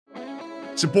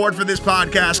Support for this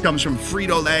podcast comes from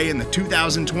Frito-Lay in the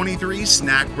 2023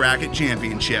 Snack Bracket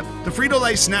Championship. The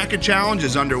Frito-Lay Snack-It Challenge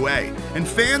is underway, and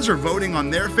fans are voting on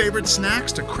their favorite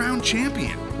snacks to crown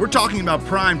champion. We're talking about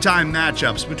prime-time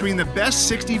matchups between the best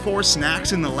 64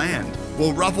 snacks in the land.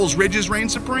 Will Ruffles Ridges reign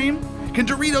supreme? Can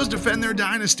Doritos defend their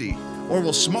dynasty? Or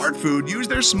will Smart Food use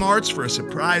their smarts for a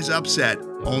surprise upset?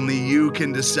 Only you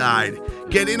can decide.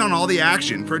 Get in on all the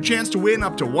action for a chance to win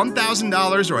up to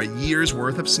 $1,000 or a year's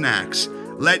worth of snacks.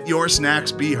 Let your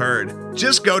snacks be heard.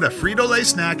 Just go to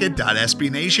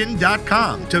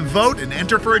fritolaysnacket.sbnation.com to vote and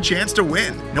enter for a chance to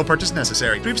win. No purchase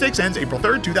necessary. Sweepstakes ends April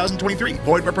 3rd, 2023.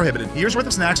 Void where prohibited. Year's worth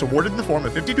of snacks awarded in the form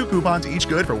of 52 coupons, each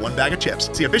good for one bag of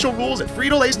chips. See official rules at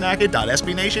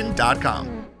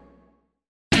fritolaysnacket.sbnation.com.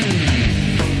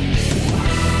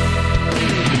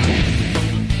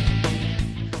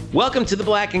 Welcome to the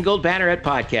Black and Gold Banneret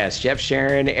Podcast. Jeff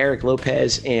Sharon, Eric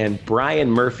Lopez, and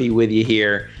Brian Murphy with you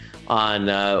here on,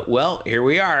 here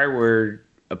we are. We're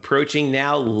approaching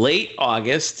now late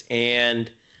August,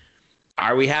 and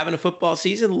are we having a football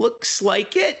season? Looks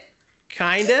like it,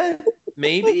 kind of,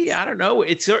 maybe. I don't know.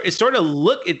 It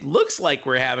looks like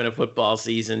we're having a football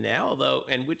season now, although,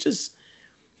 and which is,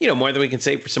 more than we can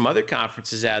say for some other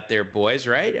conferences out there, boys,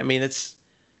 right? I mean,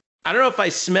 I don't know if I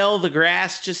smell the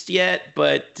grass just yet,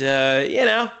 but,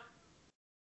 there's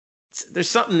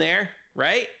something there,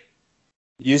 right?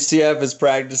 UCF is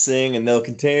practicing, and they'll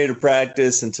continue to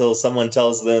practice until someone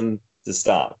tells them to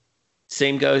stop.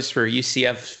 Same goes for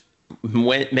UCF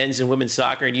men's and women's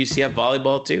soccer and UCF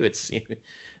volleyball, too. It's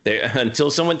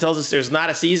until someone tells us there's not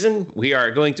a season, we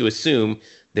are going to assume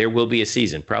there will be a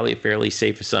season. Probably a fairly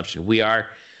safe assumption. We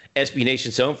are SB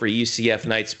Nation's home for UCF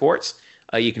Night Sports.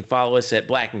 You can follow us at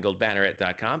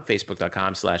blackandgoldbanneret.com,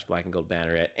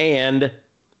 facebook.com/blackandgoldbanneret, and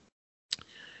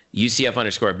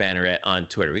UCF_Banneret on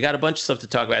Twitter. We got a bunch of stuff to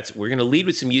talk about. We're going to lead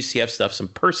with some UCF stuff, some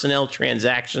personnel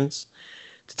transactions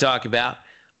to talk about.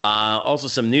 Also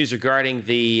some news regarding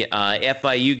the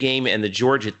FIU game and the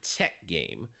Georgia Tech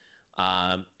game,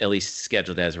 at least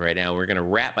scheduled as of right now. We're going to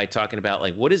wrap by talking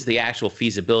about what is the actual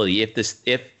feasibility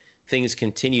if things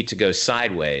continue to go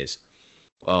sideways.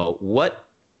 What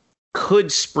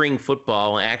could spring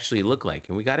football actually look like?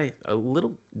 And we got a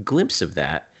little glimpse of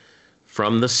that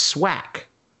from the SWAC,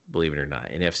 believe it or not,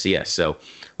 in FCS. So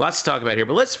lots to talk about here.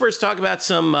 But let's first talk about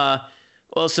some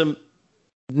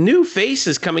new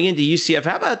faces coming into UCF.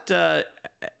 How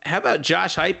about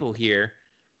Josh Heupel here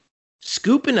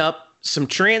scooping up some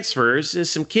transfers? There's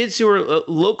some kids who are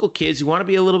local kids who want to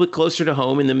be a little bit closer to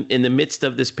home in the midst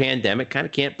of this pandemic. Kind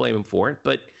of can't blame him for it.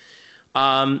 But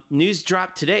news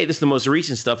dropped today. This is the most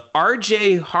recent stuff.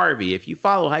 RJ Harvey, if you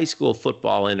follow high school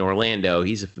football in Orlando,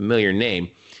 he's a familiar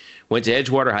name. Went to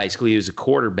Edgewater High School. He was a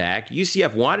quarterback.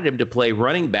 UCF wanted him to play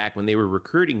running back when they were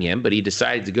recruiting him, but he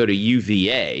decided to go to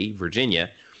UVA, Virginia,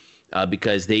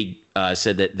 because they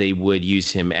said that they would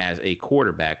use him as a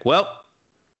quarterback. Well,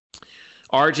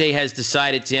 RJ has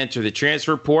decided to enter the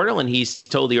transfer portal, and he's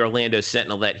told the Orlando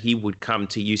Sentinel that he would come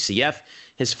to UCF.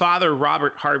 His father,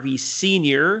 Robert Harvey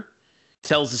Sr.,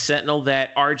 tells the Sentinel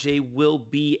that RJ will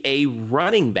be a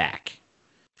running back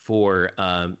for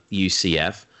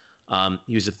UCF.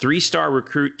 He was a 3-star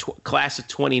recruit, class of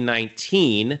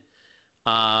 2019,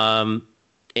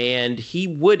 and he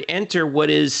would enter what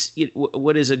is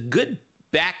a good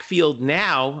backfield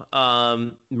now,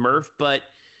 Murph. But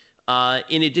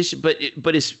in addition,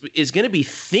 but is going to be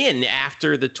thin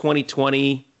after the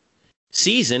 2020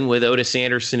 season with Otis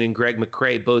Anderson and Greg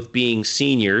McCrae both being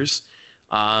seniors.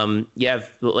 You have,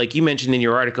 like you mentioned in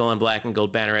your article on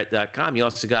blackandgoldbanneret.com, you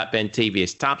also got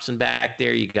Bentavious Thompson back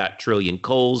there. You got Trillian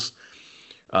Coles.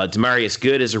 Demarius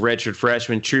Good is a redshirt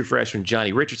freshman, true freshman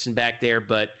Johnny Richardson back there.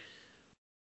 But,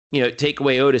 take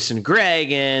away Otis and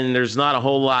Greg, and there's not a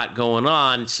whole lot going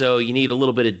on. So you need a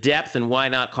little bit of depth, and why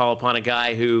not call upon a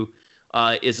guy who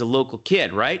is a local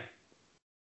kid, right?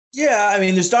 Yeah, I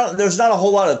mean, there's not a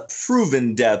whole lot of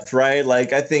proven depth, right?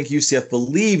 I think UCF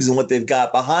believes in what they've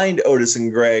got behind Otis and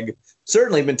Greg.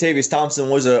 Certainly, Bentavious Thompson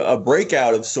was a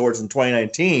breakout of sorts in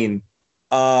 2019.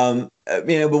 But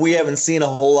we haven't seen a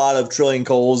whole lot of Trillian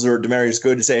Coles or Demarius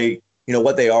Good to say,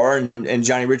 what they are, and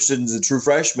Johnny Richardson's a true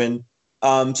freshman.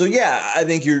 I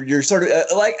think you're sort of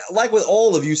like with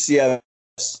all of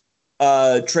UCF's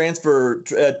transfer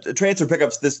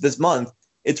pickups this month.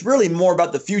 It's really more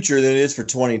about the future than it is for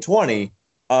 2020.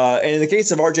 And in the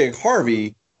case of RJ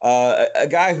Harvey, a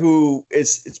guy who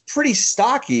is pretty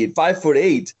stocky at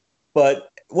 5'8",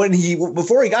 but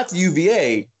before he got to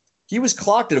UVA, he was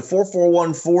clocked at a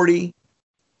 4.41 40.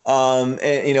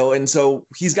 And so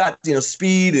he's got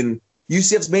speed, and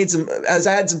UCF's has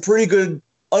had some pretty good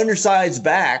undersized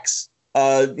backs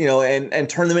and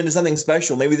turn them into something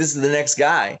special. Maybe this is the next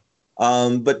guy.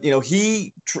 But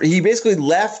he basically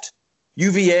left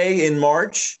UVA in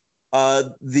March.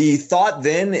 The thought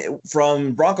then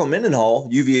from Bronco Mendenhall,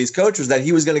 UVA's coach, was that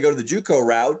he was going to go to the JUCO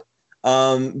route.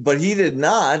 But he did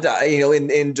not.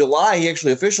 In July, he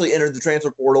actually officially entered the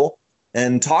transfer portal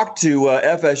and talked to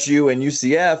FSU and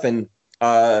UCF. And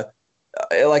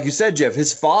like you said, Jeff,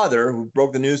 his father, who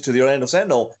broke the news to the Orlando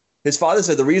Sentinel, his father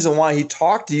said the reason why he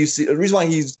talked to UC, the reason why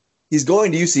he's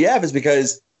going to UCF is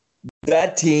because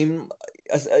that team,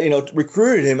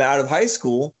 recruited him out of high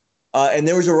school, and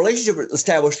there was a relationship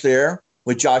established there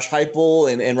with Josh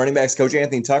Heupel and running backs coach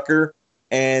Anthony Tucker,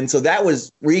 and so that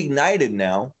was reignited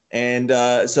now. And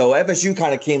so FSU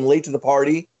kind of came late to the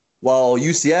party, while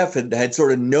UCF had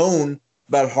sort of known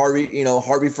about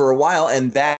Harvey for a while,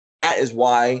 and that is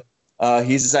why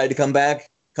he's decided to come back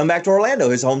to Orlando,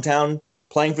 his hometown,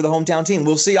 playing for the hometown team.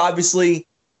 We'll see, obviously,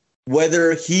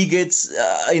 whether he gets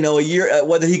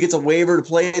whether he gets a waiver to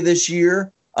play this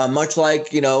year, much like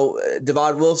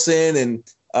Devad Wilson and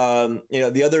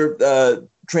the other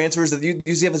transfers that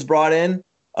UCF has brought in.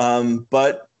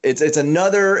 But it's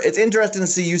interesting to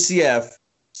see UCF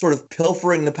sort of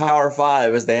pilfering the Power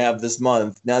Five as they have this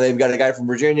month. Now they've got a guy from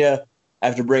Virginia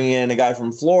after bringing in a guy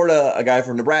from Florida, a guy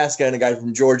from Nebraska, and a guy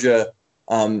from Georgia.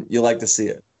 You like to see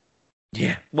it.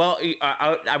 Yeah. Well,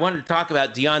 I wanted to talk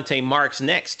about Deontay Marks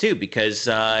next, too, because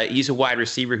he's a wide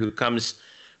receiver who comes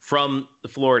from the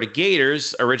Florida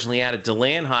Gators, originally out of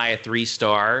DeLand High, a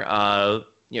 3-star.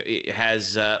 It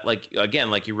has, like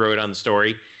you wrote on the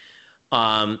story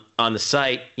on the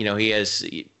site,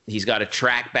 he's got a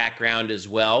track background as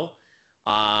well.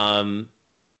 And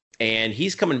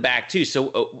he's coming back, too.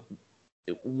 So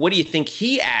what do you think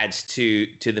he adds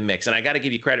to the mix? And I got to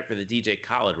give you credit for the DJ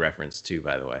Khaled reference, too,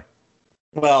 by the way.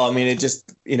 Well, I mean, it just,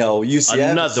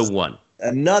 UCF. Another one.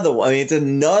 I mean, it's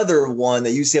another one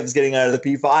that UCF is getting out of the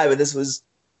P5, and this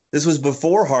was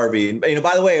before Harvey. And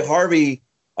by the way, Harvey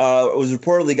was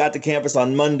reportedly got to campus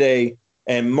on Monday,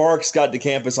 and Marks got to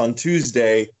campus on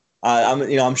Tuesday.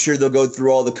 I'm sure they'll go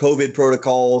through all the COVID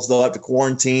protocols. They'll have to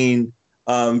quarantine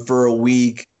for a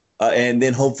week, and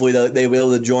then hopefully they'll be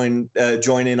able to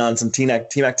join in on some team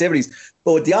activities.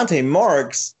 But with Deontay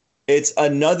Marks, it's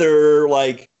another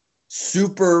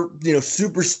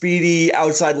super speedy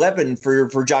outside weapon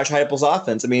for Josh Heupel's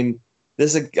offense. I mean,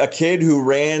 this is a kid who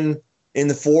ran in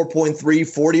the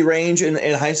 4.3 40 range in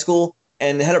high school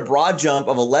and had a broad jump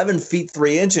of 11 feet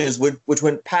 3 inches, which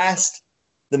went past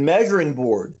the measuring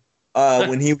board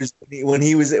when he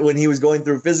was going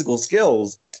through physical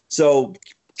skills. So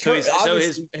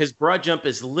his broad jump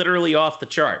is literally off the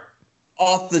chart.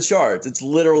 Off the charts. It's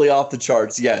literally off the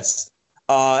charts. Yes.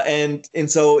 And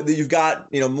so you've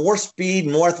got more speed,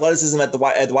 more athleticism at the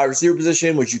wide receiver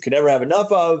position, which you can never have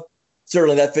enough of.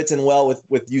 Certainly, that fits in well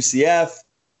with UCF,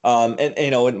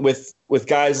 and with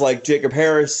guys like Jacob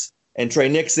Harris and Trey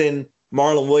Nixon,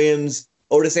 Marlon Williams,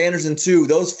 Otis Anderson too.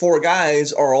 Those 4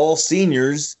 guys are all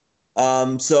seniors.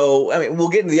 So I mean, we'll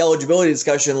get into the eligibility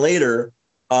discussion later.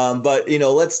 But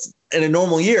let's in a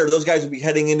normal year, those guys would be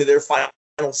heading into their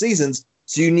final seasons.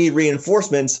 So you need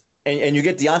reinforcements. And you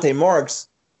get Deontay Marks,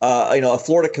 a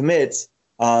Florida commit,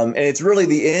 and it's really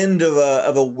the end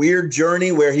of a weird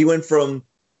journey where he went from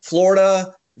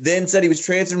Florida, then said he was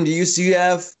transferring to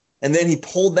UCF, and then he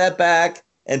pulled that back,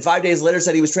 and 5 days later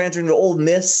said he was transferring to Ole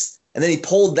Miss, and then he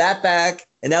pulled that back,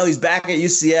 and now he's back at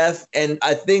UCF. And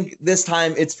I think this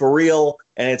time it's for real,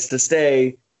 and it's to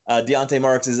stay. Deontay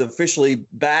Marks is officially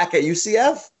back at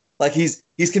UCF. Like he's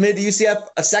committed to UCF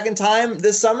a second time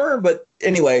this summer, but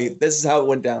anyway, this is how it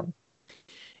went down.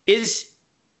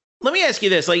 Let me ask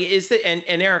you this: and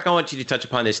Eric, I want you to touch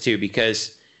upon this too,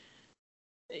 because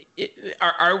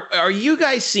are you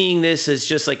guys seeing this as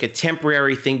just like a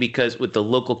temporary thing because with the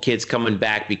local kids coming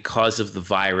back because of the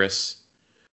virus,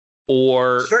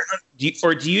 or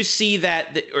do you see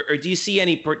that, or do you see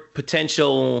any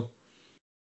potential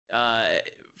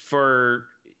for?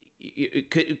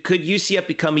 Could UCF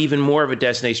become even more of a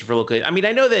destination for local? I mean,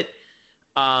 I know that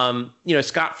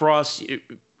Scott Frost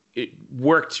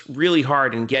worked really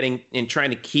hard in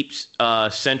trying to keep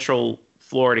Central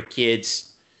Florida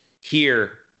kids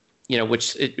here,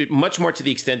 which much more to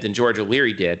the extent than George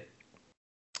O'Leary did.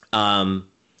 I'm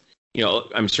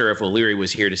sure if O'Leary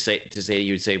was here to say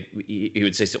he would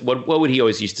say what would he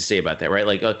always used to say about that, right?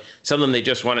 Like some of them they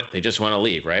just want to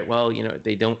leave, right? Well,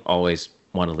 they don't always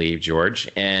want to leave, George.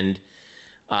 And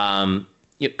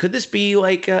could this be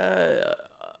like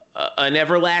an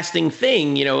everlasting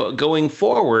thing, going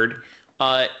forward,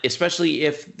 especially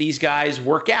if these guys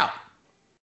work out?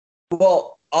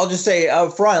 Well, I'll just say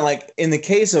up front, like in the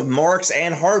case of Marks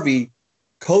and Harvey,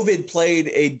 COVID played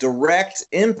a direct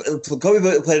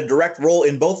role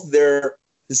in both of their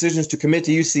decisions to commit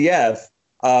to UCF.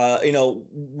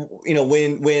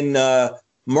 When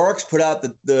Marks put out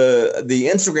the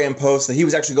Instagram post that he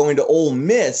was actually going to Ole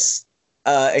Miss,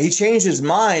 he changed his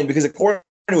mind because according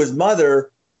to his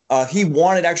mother, he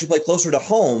wanted to actually play closer to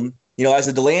home. As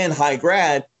a DeLand high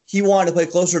grad, he wanted to play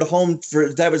closer to home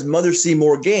to have his mother see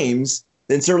more games.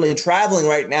 Then certainly traveling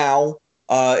right now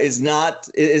is not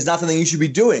something you should be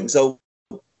doing. So,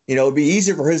 it'd be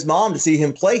easier for his mom to see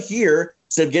him play here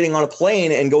instead of getting on a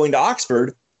plane and going to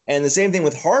Oxford. And the same thing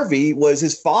with Harvey was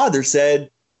his father said,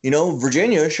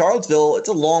 Virginia, Charlottesville, it's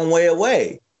a long way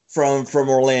away from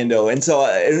Orlando. And so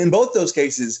in both those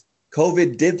cases,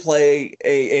 COVID did play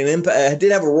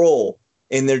did have a role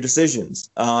in their decisions.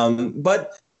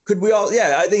 But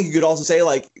I think you could also say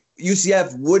like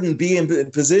UCF wouldn't be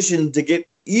in position to get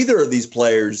either of these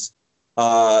players,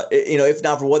 if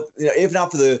not for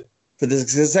the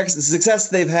success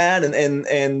they've had.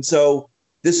 And so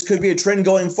this could be a trend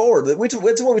going forward.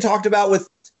 It's what we talked about with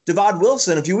Devad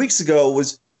Wilson a few weeks ago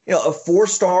was, a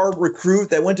 4-star recruit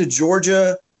that went to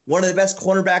Georgia, one of the best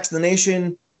cornerbacks in the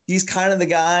nation. He's kind of the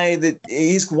guy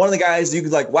he's one of the guys you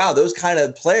could like, wow, those kind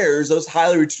of players, those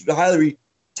highly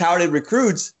touted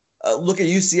recruits, look at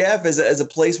UCF as a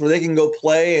place where they can go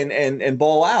play and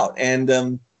ball out.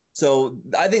 And so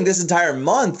I think this entire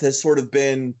month has sort of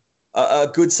been a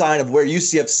good sign of where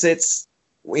UCF sits,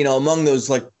 among those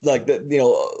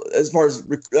as far as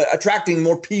attracting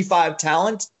more P5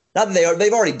 talent. Not that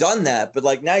they've already done that, but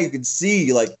like now you can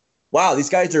see like, wow, these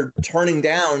guys are turning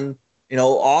down,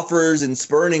 offers and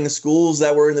spurning schools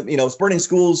that were in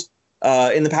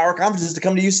the power conferences to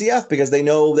come to UCF because they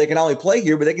know they can not only play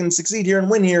here, but they can succeed here and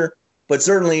win here. But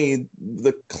certainly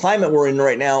the climate we're in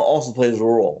right now also plays a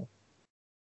role.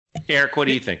 Eric, what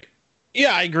do you think?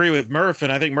 Yeah, I agree with Murph,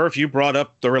 and I think, Murph, you brought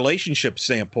up the relationship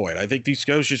standpoint. I think these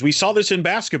coaches, we saw this in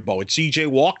basketball with C.J.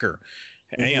 Walker.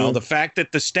 Mm-hmm. The fact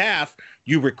that the staff,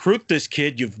 you recruit this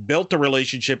kid, you've built a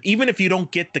relationship, even if you don't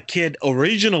get the kid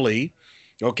originally,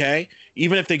 okay,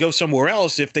 even if they go somewhere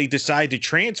else, if they decide to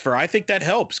transfer, I think that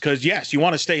helps because, yes, you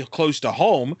want to stay close to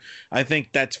home. I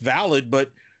think that's valid,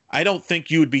 but I don't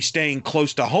think you would be staying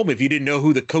close to home if you didn't know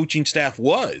who the coaching staff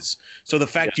was. So the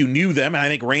fact you knew them, and I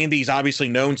think Randy's obviously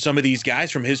known some of these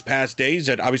guys from his past days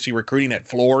at obviously recruiting at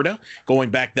Florida, going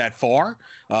back that far,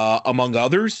 among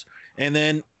others. And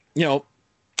then,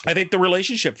 I think the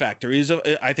relationship factor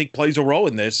plays a role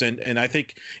in this. And I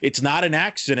think it's not an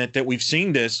accident that we've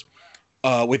seen this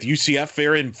with UCF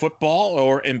there in football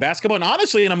or in basketball. And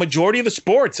honestly, in a majority of the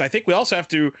sports, I think we also have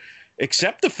to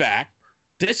accept the fact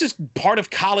this is part of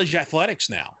college athletics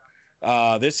now.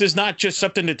 This is not just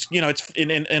something that's,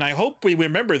 and I hope we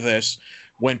remember this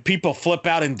when people flip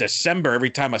out in December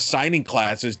every time a signing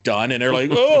class is done and they're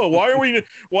like, oh, why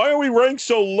are we ranked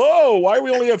so low? Why do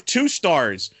we only have 2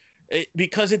 stars?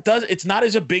 Because it's not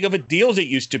as big of a deal as it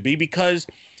used to be because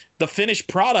the finished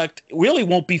product really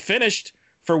won't be finished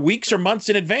for weeks or months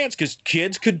in advance because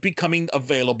kids could be coming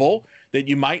available that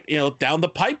you might, down the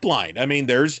pipeline. I mean,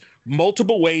 there's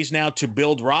multiple ways now to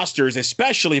build rosters,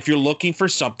 especially if you're looking for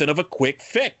something of a quick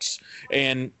fix.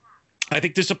 And I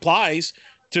think this applies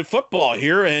to football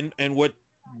here and what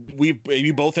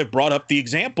you both have brought up the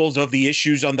examples of the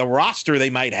issues on the roster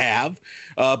they might have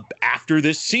after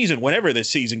this season, whenever this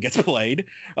season gets played,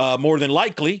 more than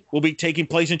likely will be taking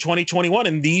place in 2021.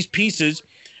 And these pieces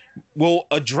will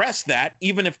address that,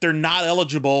 even if they're not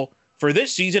eligible for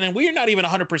this season. And we're not even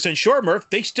 100% sure, Murph,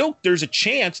 there's a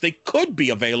chance they could be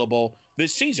available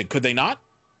this season. Could they not?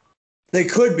 They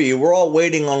could be. We're all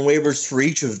waiting on waivers for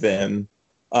each of them.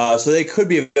 So they could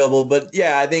be available. But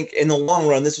yeah, I think in the long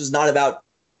run, this was not about,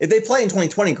 if they play in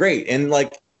 2020, great. And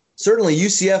certainly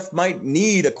UCF might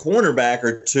need a cornerback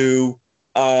or two.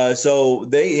 So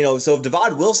if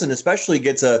Devad Wilson especially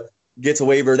gets a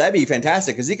waiver, that'd be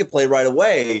fantastic because he could play right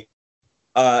away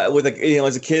as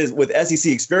a kid with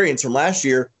SEC experience from last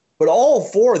year. But all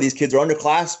 4 of these kids are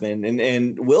underclassmen,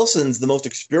 and Wilson's the most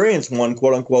experienced one,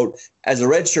 quote unquote, as a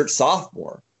redshirt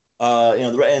sophomore.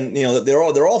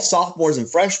 They're all sophomores and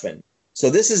freshmen. So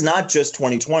this is not just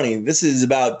 2020. This is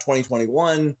about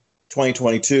 2021,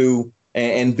 2022,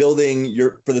 and building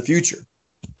for the future.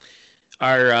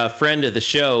 Our friend of the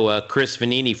show, Chris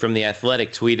Vanini from The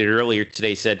Athletic, tweeted earlier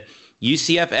today, said,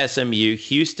 UCF, SMU,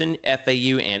 Houston,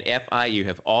 FAU, and FIU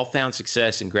have all found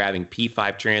success in grabbing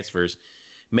P5 transfers,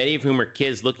 many of whom are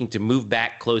kids looking to move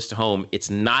back close to home. It's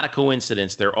not a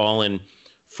coincidence they're all in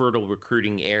fertile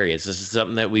recruiting areas. This is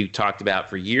something that we've talked about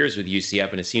for years with UCF,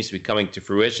 and it seems to be coming to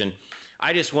fruition.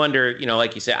 I just wonder,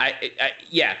 like you said,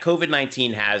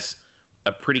 COVID-19 has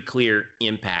a pretty clear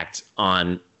impact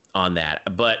on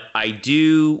that. But I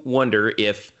do wonder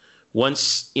if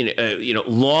once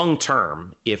long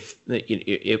term, if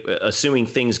assuming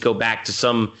things go back to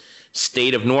some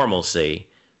state of normalcy,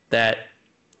 that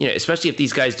especially if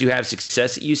these guys do have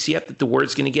success at UCF, that the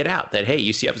word's going to get out that hey,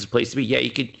 UCF is a place to be. Yeah,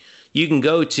 you can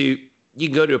go to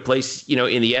a place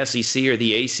in the SEC or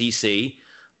the ACC.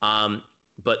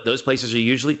 But those places are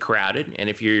usually crowded, and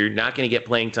if you're not going to get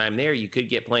playing time there, you could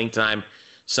get playing time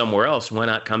somewhere else. Why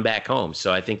not come back home?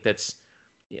 So I think that's,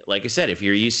 like I said, if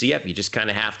you're UCF, you just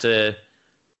kind of have to.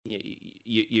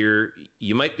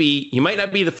 You might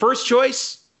not be the first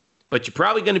choice, but you're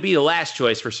probably going to be the last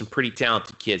choice for some pretty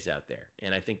talented kids out there,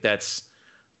 and I think that's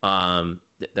not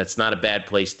a bad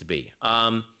place to be.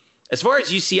 As far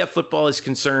as UCF football is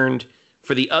concerned,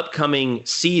 for the upcoming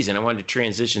season, I wanted to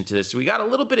transition to this. So we got a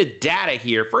little bit of data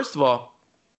here. First of all,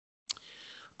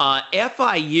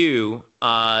 FIU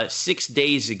 6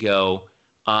 days ago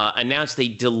announced a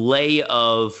delay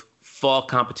of fall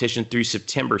competition through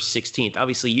September 16th.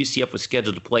 Obviously, UCF was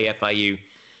scheduled to play FIU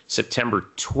September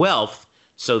 12th.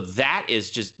 So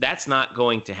that's not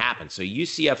going to happen. So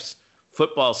UCF's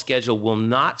football schedule will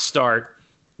not start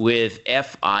with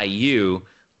FIU.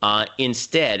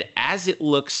 Instead, as it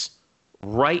looks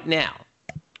right now,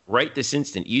 right this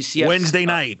instant, UCF Wednesday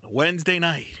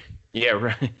night. Yeah,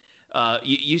 right.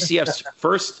 UCF's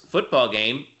first football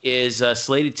game is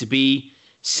slated to be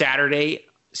Saturday,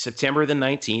 September the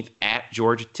 19th at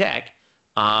Georgia Tech.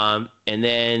 And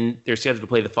then they're scheduled to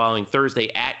play the following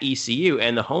Thursday at ECU.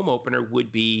 And the home opener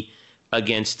would be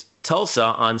against Tulsa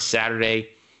on Saturday,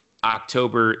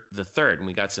 October the 3rd. And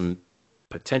we got some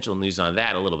potential news on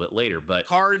that a little bit later, but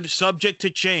card subject to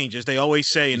change, as they always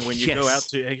say, and when you go out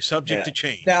to subject to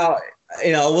change. Now,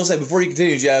 I will say before you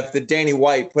continue, Jeff, that Danny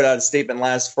White put out a statement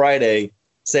last Friday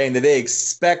saying that they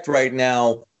expect right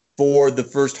now for the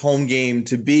first home game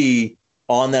to be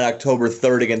on that October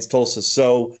 3rd against Tulsa.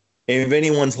 So if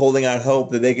anyone's holding out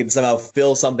hope that they can somehow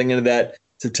fill something into that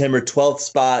September 12th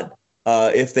spot,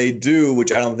 if they do,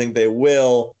 which I don't think they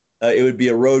will, it would be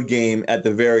a road game at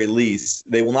the very least.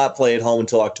 They will not play at home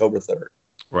until October 3rd.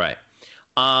 Right.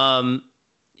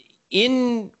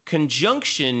 In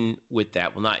conjunction with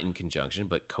that, well, not in conjunction,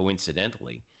 but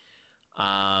coincidentally,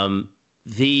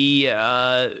 the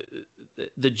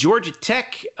Georgia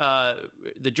Tech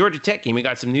game, we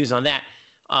got some news on that.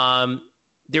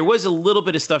 There was a little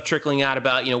bit of stuff trickling out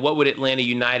about, what would Atlanta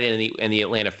United and the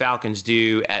Atlanta Falcons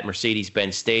do at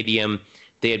Mercedes-Benz Stadium.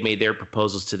 They had made their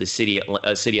proposals to the city of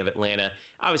Atlanta.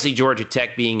 Obviously, Georgia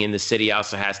Tech being in the city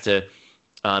also has to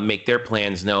make their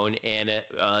plans known. And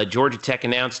Georgia Tech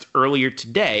announced earlier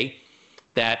today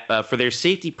that for their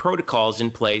safety protocols in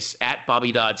place at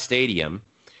Bobby Dodd Stadium,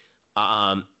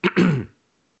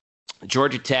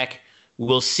 Georgia Tech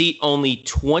will seat only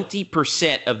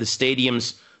 20% of the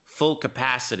stadium's full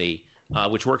capacity,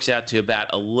 which works out to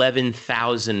about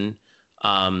 11,000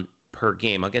 per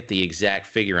game. I'll get the exact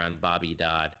figure on Bobby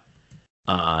Dodd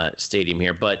Stadium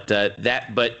here, but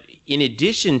in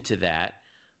addition to that,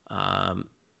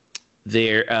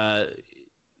 they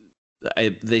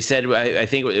said I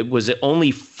think it was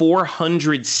only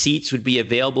 400 seats would be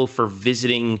available for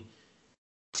visiting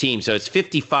teams. So it's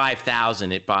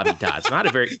 55,000 at Bobby Dodd. It's not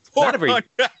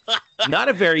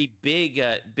a very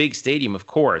big stadium, of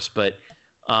course, but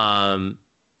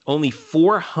only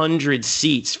 400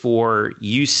 seats for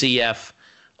UCF.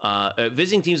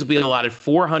 Visiting teams will be allotted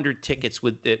 400 tickets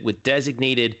with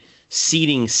designated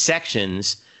seating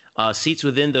sections. Seats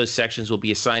within those sections will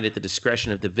be assigned at the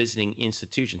discretion of the visiting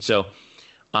institution. So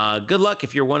good luck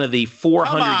if you're one of the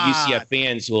 400 UCF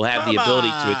fans who will have the ability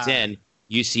to attend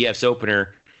UCF's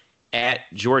opener at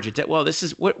Georgia Tech. Well, this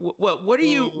is what are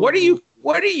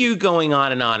you going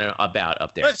on and on about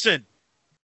up there? Listen.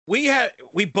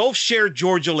 We both shared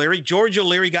George O'Leary. George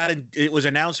O'Leary it was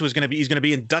announced he's going to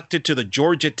be inducted to the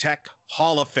Georgia Tech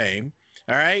Hall of Fame.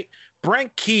 All right.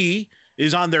 Brent Key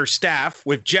is on their staff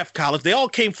with Jeff Collins. They all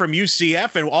came from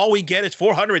UCF, and all we get is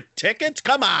 400 tickets.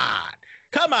 Come on.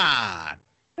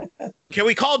 Can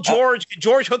we call George? Can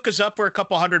George hook us up for a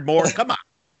couple hundred more? Come on.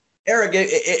 Eric,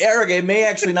 it may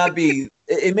actually not be.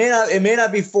 It may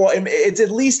not be four. It's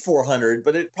at least 400,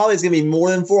 but it probably is going to be more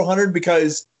than 400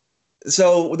 because.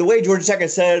 So the way Georgia Tech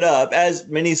has set it up, as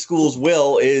many schools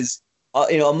will, is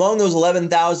among those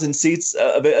 11,000 seats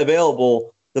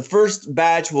available, the first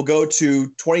batch will go to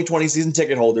 2020 season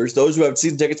ticket holders, those who have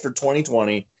season tickets for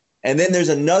 2020, and then there's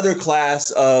another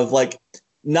class of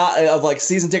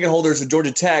season ticket holders of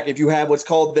Georgia Tech if you have what's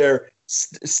called their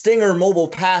Stinger mobile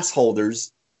pass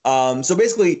holders. So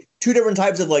basically, two different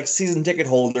types of season ticket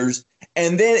holders,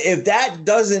 and then if that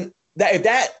doesn't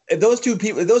if those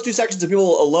two sections of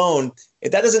people alone,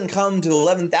 if that doesn't come to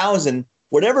 11,000,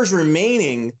 whatever's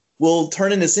remaining will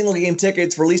turn into single game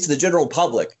tickets released to the general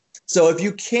public. So if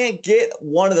you can't get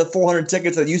one of the 400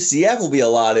 tickets that UCF will be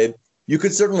allotted, you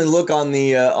could certainly look on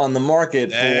the market.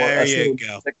 There you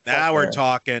go. Now we're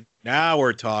talking.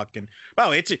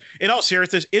 Well, it's in all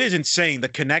seriousness, it is insane. The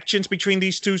connections between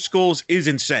these two schools is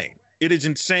insane. It is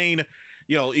insane.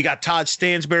 You know, you got Todd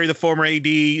Stansbury, the former AD,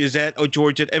 is at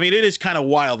Georgia. I mean, it is kind of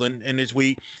wild. And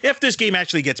if this game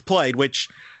actually gets played, which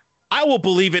I will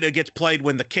believe it gets played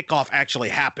when the kickoff actually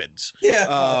happens. Yeah.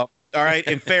 All right.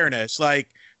 In fairness, like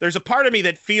there's a part of me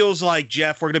that feels like,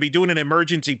 Jeff, we're going to be doing an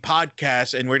emergency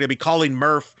podcast and we're going to be calling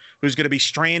Murph, who's going to be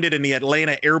stranded in the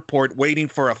Atlanta airport waiting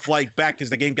for a flight back because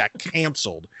the game got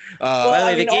canceled.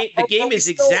 The game is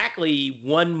exactly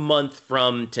 1 month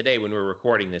from today when we're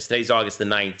recording this. Today's August the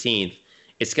 19th.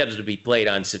 It's scheduled to be played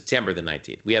on September the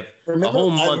 19th. We have a whole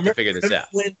month to figure this out.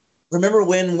 Remember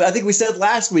when I think we said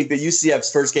last week that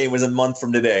UCF's first game was a month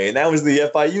from today, and that was the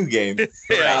FIU game.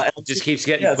 Right. It just keeps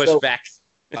getting pushed back.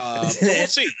 We'll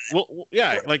see.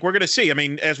 We're going to see. I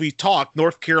mean, as we talk,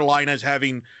 North Carolina is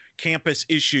having campus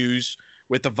issues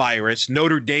with the virus.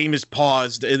 Notre Dame is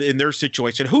paused in their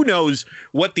situation. Who knows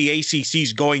what the ACC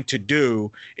is going to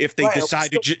do if they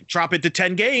decide to drop it to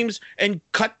 10 games and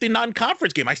cut the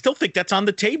non-conference game. I still think that's on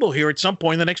the table here at some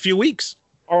point in the next few weeks.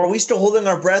 Are we still holding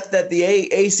our breath that the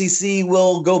ACC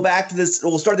will go back to this,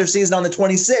 will start their season on the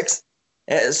 26th,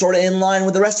 sort of in line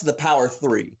with the rest of the Power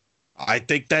Three? I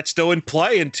think that's still in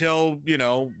play until,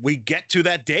 we get to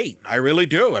that date. I really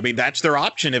do. I mean, that's their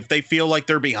option. If they feel like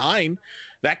they're behind,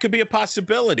 that could be a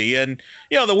possibility. And,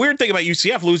 the weird thing about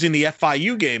UCF losing the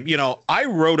FIU game, I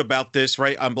wrote about this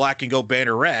right on Black and Go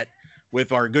Banneret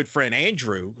with our good friend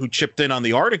Andrew, who chipped in on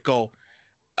the article.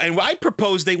 And I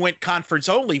proposed they went conference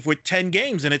only with 10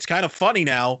 games. And it's kind of funny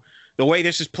now, the way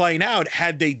this is playing out.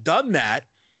 Had they done that,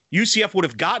 UCF would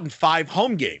have gotten 5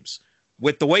 home games.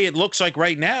 With the way it looks like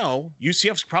right now,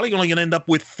 UCF's probably only going to end up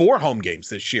with 4 home games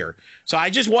this year. So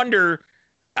I just wonder,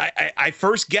 I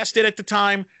first guessed it at the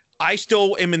time. I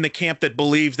still am in the camp that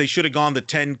believes they should have gone the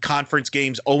 10 conference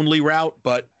games only route,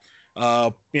 but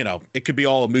it could be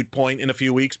all a moot point in a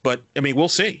few weeks, but I mean, we'll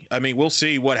see. We'll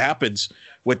see what happens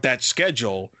with that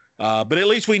schedule. But at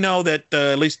least we know that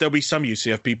at least there'll be some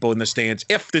UCF people in the stands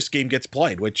if this game gets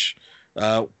played, which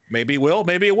maybe it will,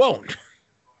 maybe it won't.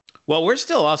 Well, we're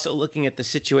still also looking at the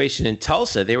situation in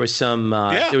Tulsa. There was some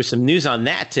news on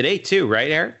that today too,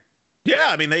 right, Eric?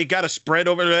 Yeah, they got a spread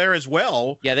over there as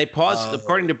well. Yeah, they paused,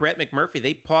 according to Brett McMurphy,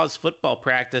 they paused football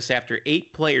practice after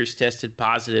 8 players tested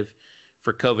positive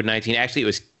for COVID-19. Actually, it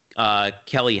was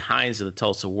Kelly Hines of the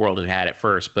Tulsa World who had it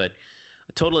first, but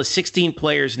a total of 16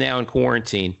 players now in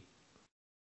quarantine.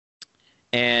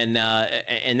 And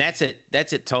that's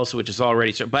at Tulsa, which is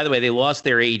already. So, by the way, they lost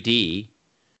their AD.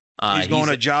 He's going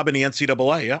a job in the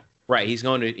NCAA, yeah. Right, he's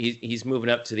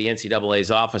moving up to the NCAA's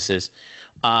offices.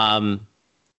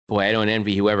 Boy, I don't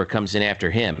envy whoever comes in after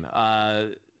him.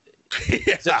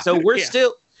 So we're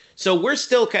still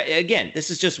again.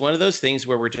 This is just one of those things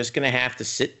where we're just going to have to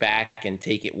sit back and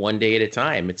take it one day at a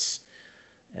time. It's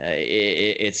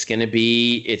going to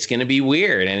be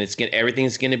weird, and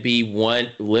everything's going to be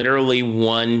literally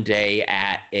one day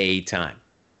at a time.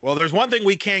 Well, there's one thing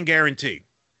we can guarantee.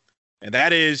 And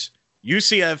that is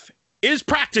UCF is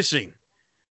practicing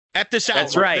at this hour.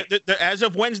 That's right. As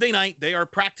of Wednesday night, they are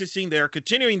practicing. They are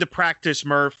continuing to practice,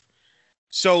 Murph.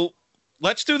 So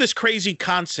let's do this crazy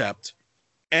concept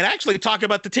and actually talk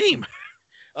about the team,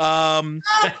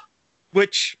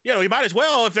 which, you might as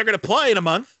well if they're going to play in a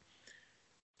month.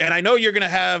 And I know you're going to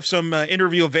have some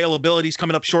interview availabilities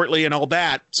coming up shortly and all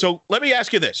that. So let me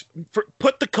ask you this.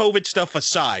 Put the COVID stuff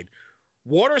aside.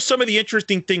 What are some of the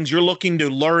interesting things you're looking to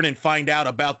learn and find out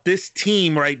about this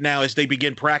team right now as they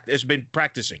been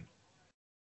practicing?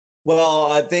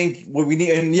 Well, I think what we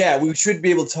need, and we should be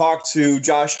able to talk to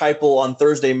Josh Heupel on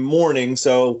Thursday morning.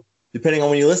 So depending on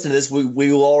when you listen to this, we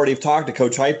will already have talked to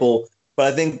Coach Heupel.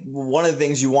 But I think one of the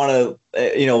things you want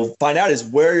to, find out is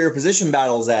where your position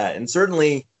battle is at. And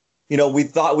certainly, we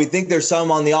think there's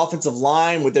some on the offensive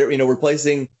line with their,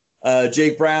 replacing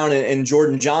Jake Brown and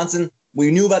Jordan Johnson. We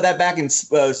knew about that back in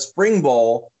spring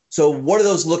ball. So what are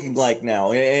those looking like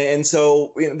now? And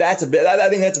so I think that's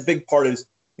a big part is,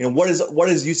 what is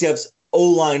UCF's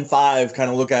O-line 5 kind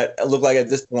of look like at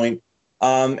this point?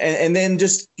 And then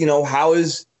just, how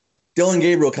is Dylan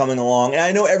Gabriel coming along? And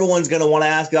I know everyone's going to want to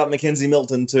ask about Mackenzie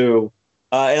Milton too.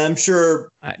 And I'm sure,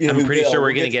 I'm pretty sure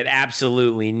we're going to get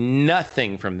absolutely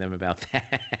nothing from them about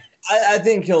that.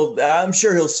 I'm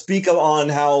sure he'll speak on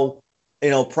how,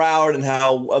 proud and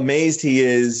how amazed he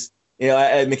is,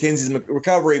 at McKenzie's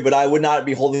recovery, but I would not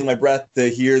be holding my breath to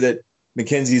hear that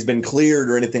McKenzie's been cleared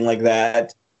or anything like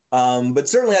that. But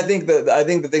certainly, I think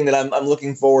the thing that I'm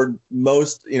looking forward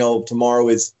most, tomorrow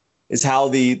is how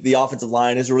the offensive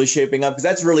line is really shaping up, because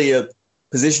that's really a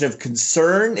position of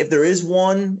concern, if there is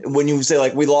one. When you say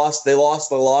like they lost a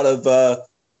lot of a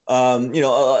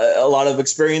lot of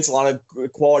experience, a lot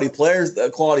of quality players,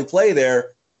 quality play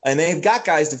there, and they've got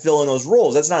guys to fill in those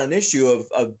roles. That's not an issue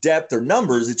of depth or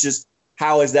numbers. It's just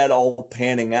how is that all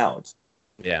panning out?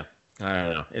 Yeah, I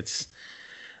don't know. It's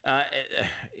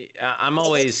I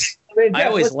always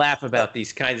laugh about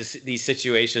these kinds of these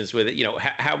situations with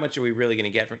how much are we really going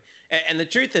to get from? And the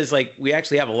truth is, like, we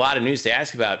actually have a lot of news to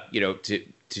ask about, to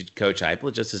Coach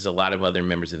Heupel, just as a lot of other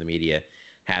members of the media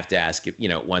have to ask,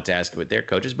 want to ask about their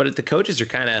coaches. But the coaches are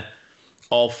kind of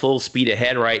all full speed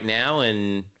ahead right now,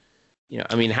 and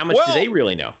how much do they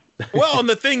really know? Well, and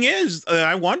the thing is,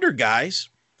 I wonder, guys,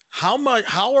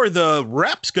 how are the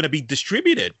reps going to be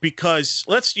distributed? Because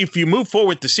if you move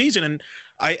forward the season, and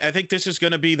I think this is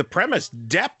going to be the premise,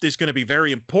 depth is going to be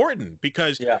very important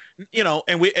because, and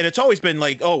it's always been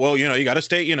like, oh, well, you got to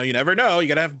stay, you never know. You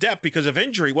got to have depth because of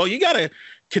injury. Well, you got to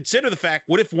consider the fact,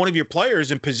 what if one of your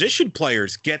players and position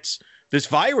players gets this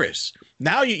virus?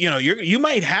 Now, you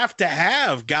might have to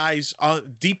have guys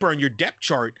deeper on your depth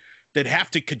chart that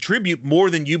have to contribute more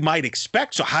than you might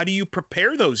expect. So how do you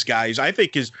prepare those guys? I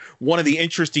think is one of the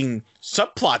interesting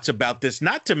subplots about this,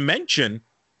 not to mention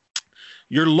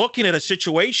you're looking at a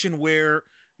situation where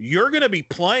you're going to be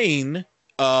playing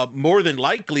more than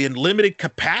likely in limited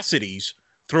capacities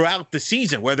throughout the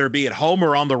season, whether it be at home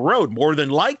or on the road, more than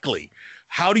likely.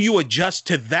 How do you adjust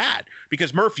to that?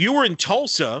 Because, Murph, you were in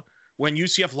Tulsa when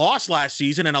UCF lost last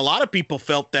season, and a lot of people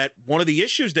felt that one of the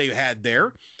issues they had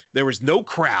there was no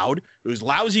crowd, it was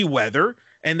lousy weather,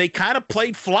 and they kind of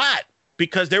played flat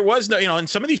because there was no, and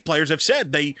some of these players have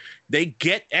said they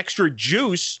get extra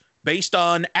juice based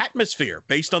on atmosphere,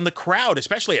 based on the crowd,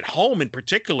 especially at home in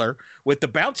particular with the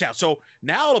bounce out. So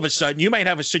now all of a sudden you might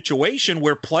have a situation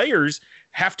where players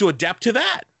have to adapt to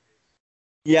that.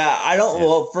 Yeah,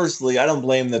 well, firstly, I don't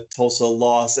blame the Tulsa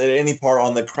loss at any part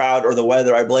on the crowd or the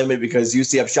weather. I blame it because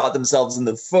UCF shot themselves in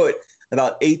the foot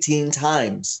about 18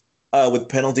 times with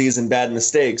penalties and bad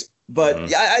mistakes. But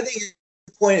I think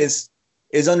the point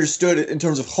is understood in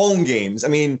terms of home games. I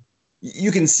mean,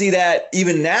 you can see that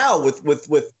even now with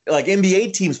like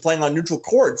NBA teams playing on neutral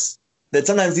courts, that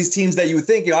sometimes these teams that you would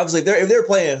think, obviously if they're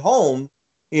playing at home,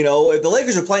 if the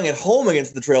Lakers are playing at home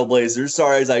against the Trailblazers,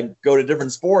 sorry, as I go to a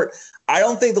different sport, I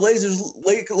don't think the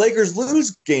Lakers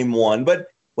lose game one. But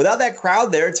without that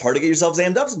crowd there, it's hard to get yourself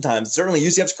amped up sometimes. Certainly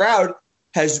UCF's crowd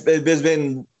has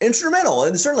been instrumental,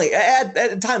 and certainly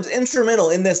at times instrumental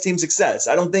in this team's success.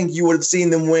 I don't think you would have seen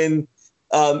them win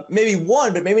maybe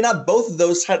one, but maybe not both of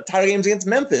those title games against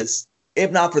Memphis,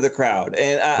 if not for the crowd.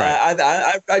 And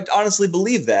right. I honestly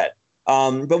believe that.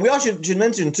 But we also should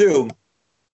mention, too,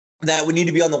 that we need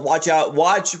to be on the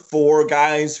watch for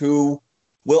guys who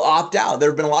will opt out. There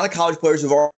have been a lot of college players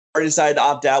who've already decided to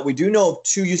opt out. We do know of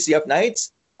 2 UCF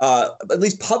Knights, at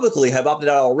least publicly, have opted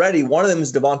out already. One of them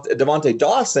is Devontae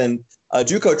Dawson, a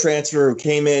JUCO transfer who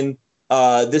came in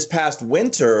this past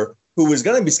winter, who was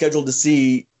going to be scheduled to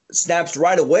see snaps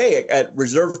right away at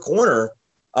reserve corner.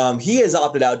 He has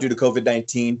opted out due to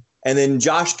COVID-19. And then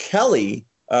Josh Kelly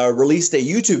released a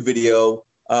YouTube video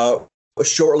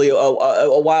shortly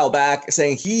a while back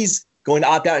saying he's going to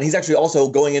opt out, and he's actually also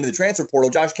going into the transfer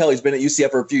portal. Josh Kelly's been at UCF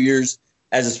for a few years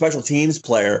as a special teams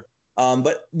player.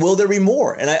 But will there be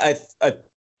more? And I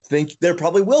think there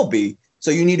probably will be.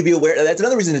 So you need to be aware. That's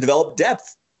another reason to develop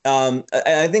depth. And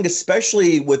I think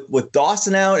especially with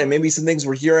Dawson out and maybe some things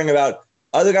we're hearing about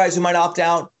other guys who might opt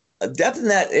out, depth in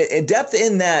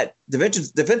that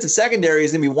defensive secondary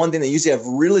is going to be one thing that UCF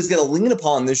really is going to lean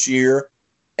upon this year.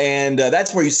 And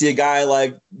that's where you see a guy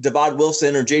like Devod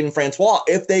Wilson or Jaden Francois,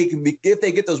 if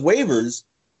they get those waivers,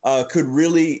 could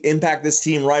really impact this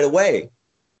team right away.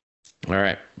 All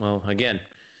right. Well, again,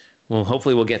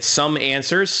 hopefully we'll get some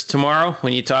answers tomorrow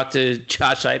when you talk to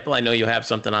Josh Heupel. I know you'll have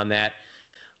something on that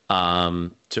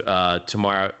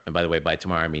tomorrow. And by the way, by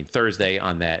tomorrow, I mean Thursday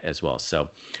on that as well. So, all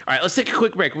right, let's take a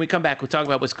quick break. When we come back, we'll talk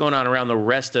about what's going on around the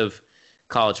rest of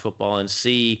college football and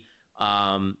see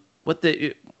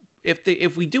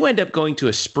if we do end up going to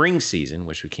a spring season,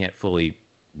 which we can't fully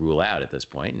rule out at this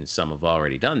point, and some have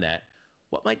already done that,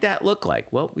 what might that look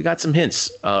like? Well, we got some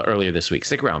hints earlier this week.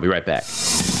 Stick around. We'll be right back.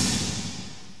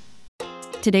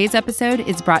 Today's episode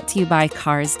is brought to you by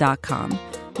Cars.com.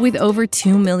 With over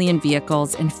 2 million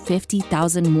vehicles and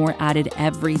 50,000 more added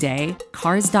every day,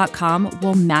 Cars.com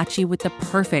will match you with the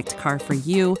perfect car for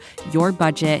you, your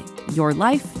budget, your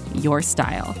life, your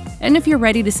style. And if you're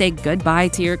ready to say goodbye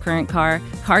to your current car,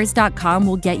 Cars.com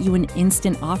will get you an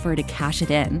instant offer to cash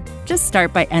it in. Just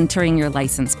start by entering your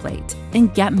license plate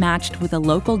and get matched with a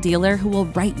local dealer who will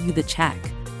write you the check.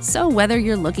 So whether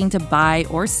you're looking to buy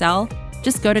or sell,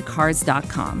 just go to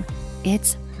Cars.com.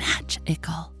 It's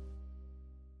magical.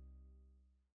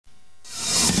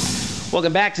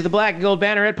 Welcome back to the Black and Gold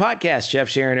Banneret podcast. Jeff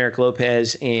Sharon, Eric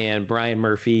Lopez, and Brian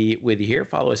Murphy with you here.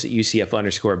 Follow us at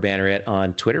UCF_Banneret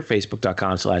on Twitter,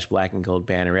 Facebook.com/Black and Gold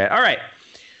Banneret. All right.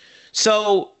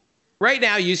 So right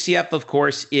now, UCF, of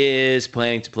course, is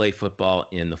planning to play football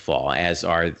in the fall, as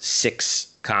are 6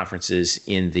 conferences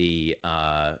in the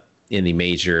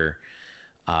major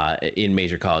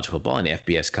college football and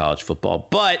FBS college football.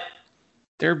 But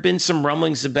there have been some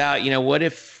rumblings about, what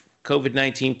if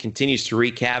COVID-19 continues to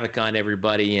wreak havoc on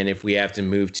everybody, and if we have to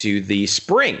move to the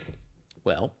spring?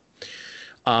 Well,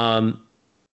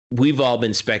 we've all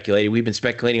been speculating. We've been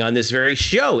speculating on this very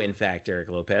show, in fact, Eric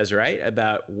Lopez, right,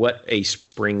 about what a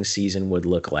spring season would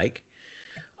look like.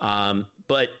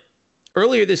 But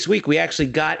earlier this week, we actually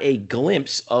got a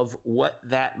glimpse of what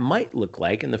that might look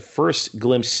like, and the first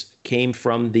glimpse came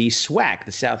from the SWAC,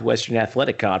 the Southwestern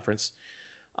Athletic Conference,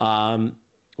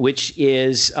 which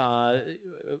is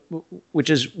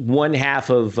one half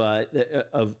of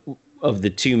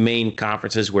the 2 main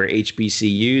conferences where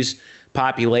HBCUs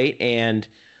populate, and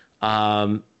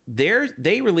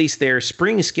they released their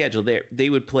spring schedule. They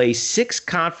would play 6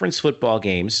 conference football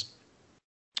games,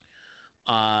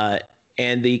 and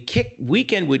the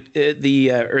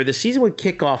season would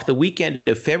kick off the weekend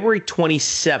of February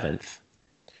 27th.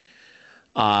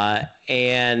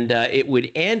 And it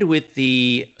would end with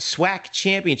the SWAC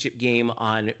championship game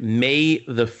on May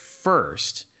the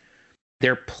 1st.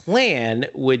 Their plan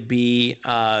would be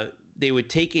they would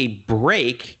take a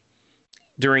break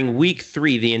during week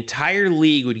 3. The entire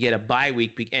league would get a bye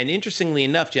week. And interestingly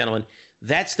enough, gentlemen,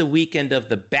 that's the weekend of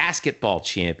the basketball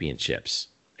championships,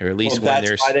 or at least when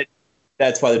there's.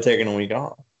 That's why they're taking a week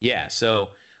off. Yeah.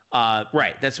 So,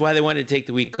 right. That's why they wanted to take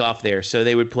the week off there. So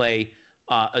they would play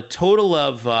a total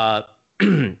of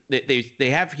they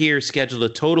have here scheduled a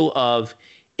total of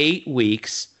 8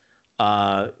 weeks,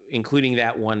 including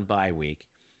that one bye week.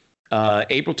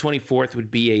 April 24th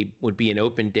would be an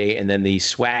open day, and then the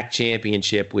SWAC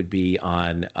championship would be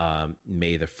on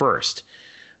May the 1st.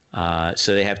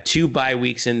 So they have 2 bye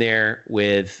weeks in there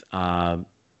with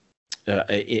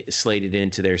slated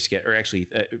into their schedule, or actually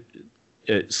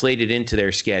slated into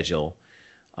their schedule.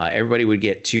 Everybody would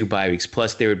get 2 bye weeks,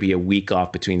 plus there would be a week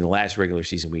off between the last regular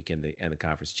season week and the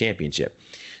conference championship.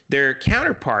 Their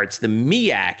counterparts, the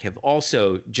MEAC, have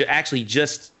also actually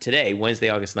just today, Wednesday,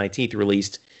 August 19th,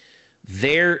 released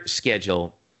their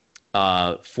schedule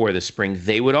for the spring.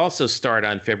 They would also start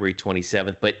on February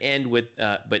 27th, but end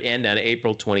on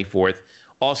April 24th,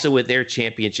 also with their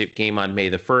championship game on May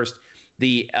the 1st.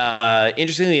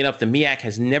 Interestingly enough, the MEAC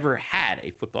has never had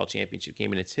a football championship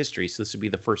game in its history, so this would be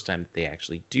the first time that they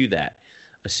actually do that,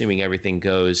 assuming everything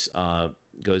goes the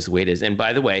way it is. And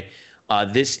by the way,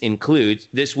 this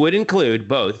would include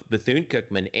both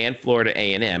Bethune-Cookman and Florida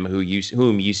A&M,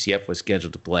 whom UCF was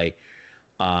scheduled to play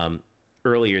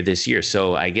earlier this year.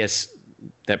 So I guess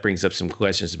that brings up some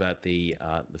questions about the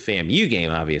FAMU game,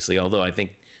 obviously. Although I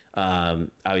think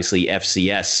obviously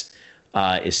FCS.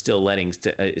 Is still letting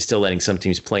some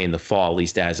teams play in the fall, at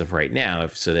least as of right now,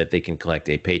 so that they can collect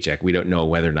a paycheck. We don't know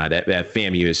whether or not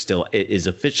FAMU is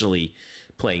officially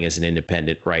playing as an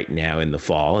independent right now in the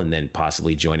fall, and then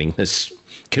possibly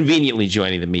conveniently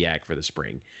joining the MEAC for the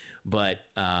spring. But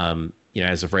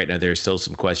as of right now, there's still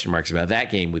some question marks about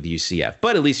that game with UCF.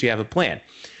 But at least you have a plan.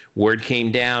 Word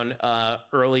came down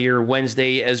earlier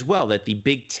Wednesday as well that the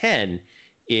Big Ten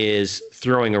is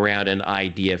throwing around an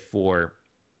idea for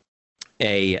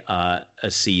a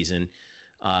season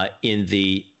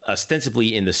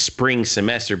ostensibly in the spring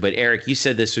semester. But Eric, you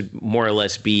said this would more or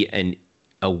less be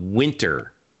a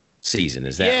winter season.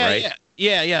 Is that right?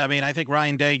 Yeah. I mean, I think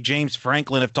Ryan Day, James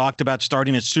Franklin have talked about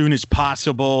starting as soon as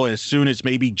possible, as soon as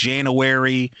maybe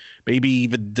January, maybe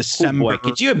even December. Oh boy,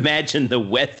 could you imagine the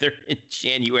weather in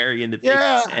January in the Big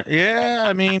Ten? Yeah.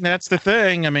 I mean, that's the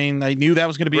thing. I mean, I knew that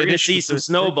was going to be. We're going to see some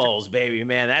snowballs, baby,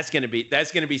 man. That's going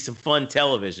to be some fun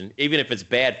television, even if it's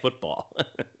bad football.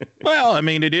 Well, I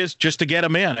mean, it is just to get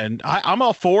them in, and I'm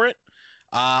all for it.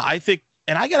 I think.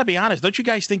 And I got to be honest, don't you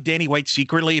guys think Danny White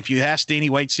secretly, if you asked Danny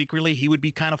White secretly, he would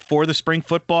be kind of for the spring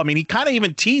football? I mean, he kind of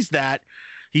even teased that.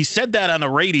 He said that on the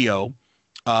radio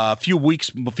a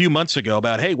few months ago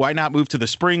about, hey, why not move to the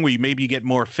spring where maybe you get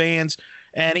more fans?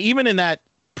 And even in that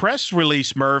press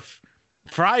release, Murph,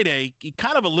 Friday, he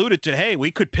kind of alluded to, hey,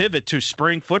 we could pivot to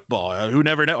spring football. Who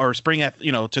never know, or spring,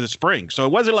 to the spring. So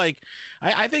it wasn't like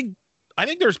I think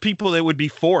there's people that would be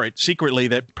for it secretly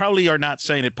that probably are not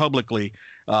saying it publicly.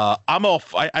 I'm all.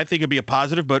 I think it'd be a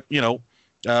positive, but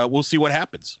we'll see what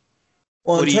happens.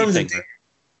 Well, What do you think?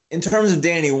 In terms of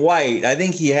Danny White, I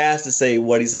think he has to say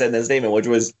what he said in that statement, which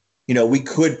was, we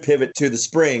could pivot to the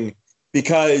spring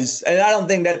because, and I don't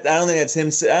think that's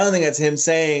him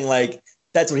saying like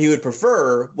that's what he would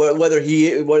prefer, whether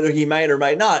he might or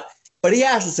might not. But he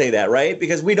has to say that, right?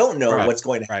 Because we don't know what's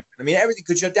going to happen. Right. I mean, everything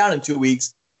could shut down in 2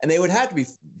 weeks, and they would have to be,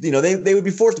 they would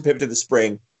be forced to pivot to the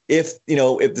spring if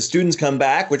the students come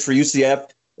back, which for UCF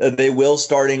they will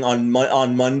starting on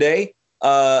Monday,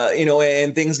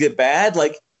 and things get bad,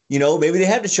 like. Maybe they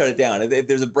have to shut it down if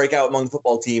there's a breakout among the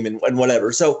football team and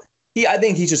whatever. So I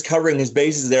think he's just covering his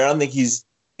bases there. I don't think he's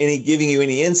giving you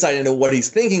any insight into what he's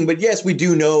thinking. But yes, we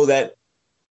do know that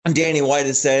Danny White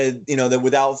has said, that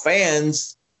without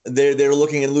fans, they're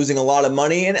looking at losing a lot of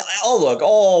money. And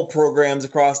all programs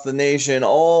across the nation,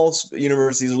 all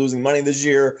universities are losing money this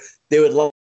year. They would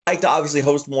like to obviously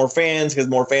host more fans because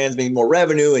more fans mean more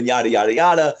revenue and yada, yada,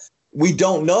 yada. We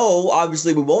don't know.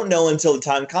 Obviously, we won't know until the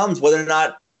time comes whether or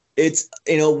not it's,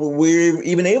 we're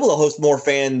even able to host more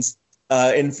fans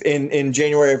in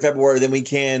January or February than we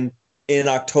can in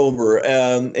October.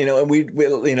 And we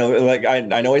like I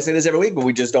know I say this every week, but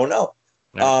we just don't know.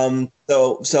 Right.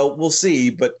 So we'll see.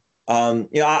 But I'm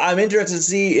interested to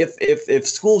see if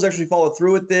schools actually follow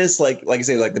through with this. Like I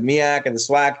say, like the MEAC and the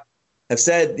SWAC have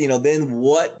said, then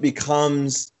what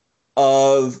becomes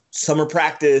of summer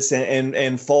practice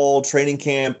and fall training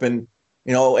camp and.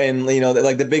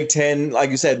 Like the Big Ten, like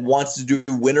you said, wants to do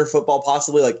winter football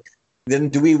possibly. Like, then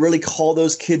do we really call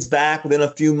those kids back within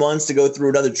a few months to go through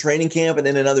another training camp and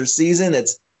then another season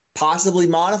that's possibly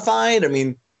modified? I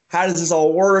mean, how does this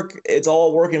all work? It's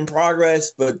all work in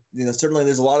progress, but certainly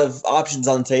there's a lot of options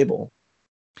on the table.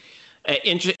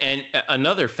 And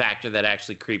another factor that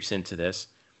actually creeps into this,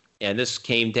 and this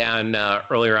came down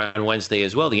earlier on Wednesday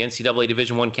as well. The NCAA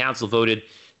Division I Council voted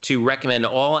to recommend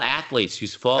all athletes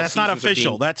whose fall That's not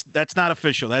official. That's not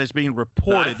official. That is being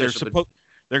reported.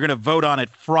 They're going to vote on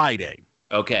it Friday.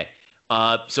 Okay.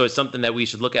 So it's something that we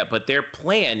should look at. But their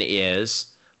plan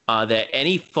is that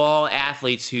any fall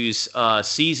athletes whose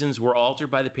seasons were altered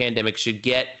by the pandemic should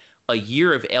get a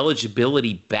year of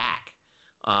eligibility back.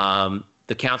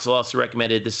 The council also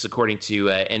recommended, this is according to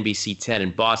NBC 10 in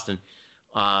Boston,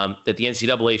 that the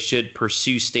NCAA should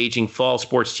pursue staging fall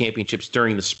sports championships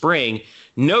during the spring.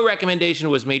 No recommendation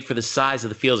was made for the size of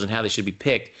the fields and how they should be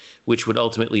picked, which would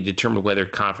ultimately determine whether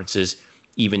conferences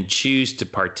even choose to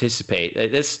participate.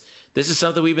 This is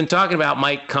something we've been talking about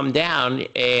might come down,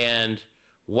 and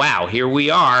wow, here we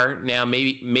are now.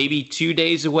 Maybe 2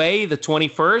 days away, the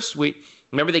 21st.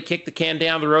 Remember they kicked the can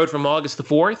down the road from August the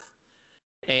 4th,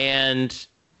 and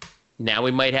now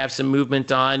we might have some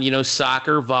movement on,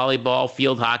 soccer, volleyball,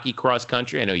 field hockey, cross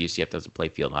country. I know UCF doesn't play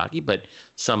field hockey, but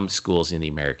some schools in the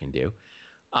American do.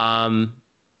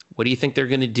 What do you think they're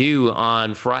going to do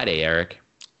on Friday, Eric?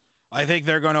 I think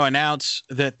they're going to announce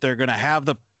that they're going to have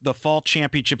the fall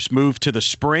championships move to the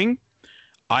spring.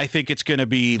 I think it's going to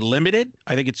be limited.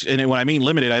 And when I mean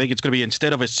limited, I think it's going to be,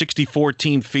 instead of a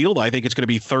 64-team field, I think it's going to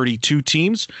be 32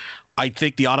 teams. I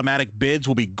think the automatic bids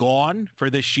will be gone for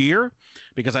this year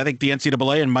because I think the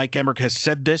NCAA, and Mike Emmerich has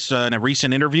said this in a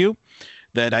recent interview,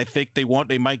 that I think they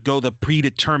might go the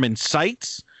predetermined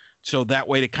sites. So that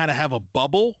way to kind of have a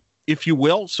bubble, if you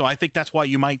will. So I think that's why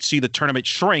you might see the tournament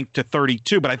shrink to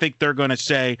 32. But I think they're going to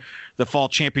say the fall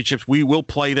championships, we will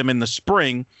play them in the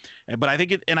spring. But I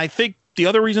think the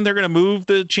other reason they're going to move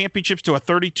the championships to a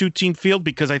 32-team field,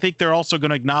 because I think they're also going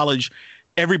to acknowledge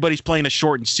everybody's playing a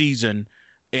shortened season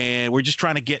and we're just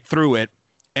trying to get through it.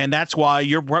 And that's why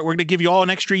we're going to give you all an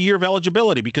extra year of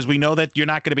eligibility, because we know that you're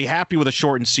not going to be happy with a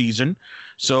shortened season.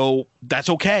 So that's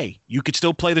okay. You could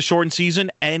still play the shortened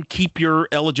season and keep your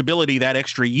eligibility that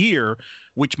extra year,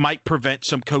 which might prevent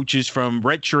some coaches from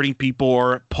redshirting people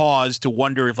or pause to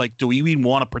wonder if, do we even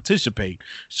want to participate?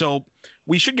 So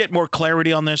we should get more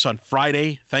clarity on this on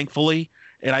Friday, thankfully.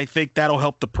 And I think that'll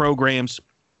help the programs,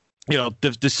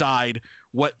 decide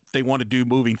what they want to do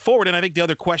moving forward. And I think the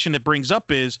other question that brings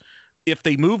up is, if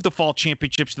they move the fall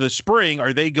championships to the spring,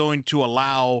 are they going to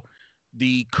allow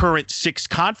the current 6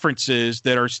 conferences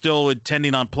that are still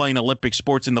intending on playing Olympic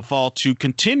sports in the fall to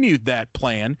continue that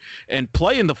plan and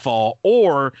play in the fall,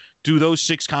 or do those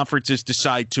 6 conferences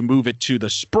decide to move it to the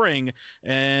spring?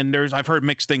 And I've heard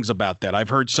mixed things about that. I've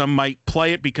heard some might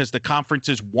play it because the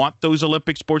conferences want those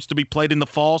Olympic sports to be played in the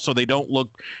fall, so they don't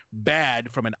look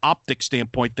bad from an optic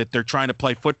standpoint that they're trying to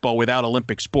play football without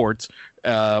Olympic sports.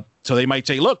 So they might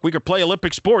say, look, we could play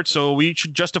Olympic sports, so we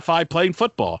should justify playing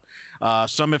football.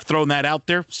 Some have thrown that out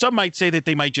there. Some might say that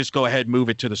they might just go ahead and move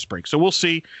it to the spring. So we'll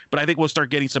see. But I think we'll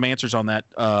start getting some answers on that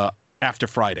after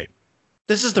Friday.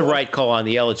 This is the right call on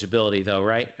the eligibility, though,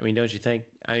 right? I mean, don't you think?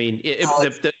 I mean,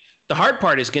 the hard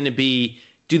part is going to be,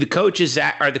 are the coaches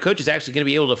actually going to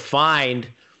be able to find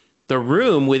the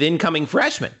room with incoming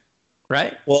freshmen,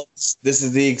 right? Well, this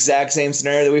is the exact same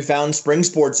scenario that we found spring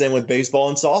sports in with baseball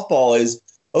and softball is,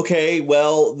 okay,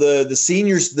 well, the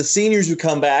seniors who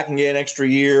come back and get an extra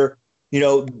year,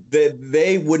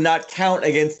 they would not count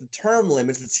against the term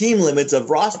limits, the team limits of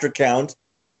roster count,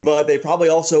 but they probably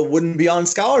also wouldn't be on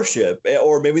scholarship,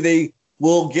 or maybe they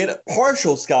will get a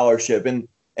partial scholarship. And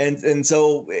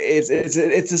so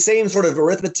it's the same sort of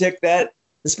arithmetic that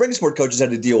the spring sport coaches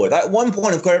had to deal with. At one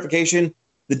point of clarification,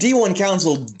 the D1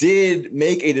 Council did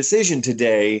make a decision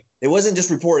today. It wasn't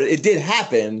just reported. It did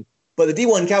happen. But the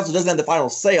D1 Council doesn't have the final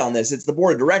say on this. It's the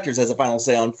board of directors has the final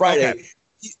say on Friday. Okay.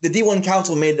 The D1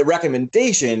 Council made the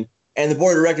recommendation, and the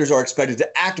board of directors are expected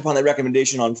to act upon that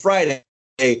recommendation on Friday.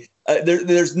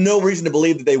 There's no reason to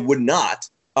believe that they would not.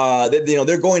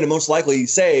 They're going to most likely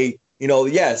say,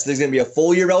 yes, there's going to be a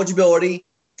full year of eligibility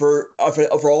for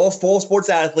all full sports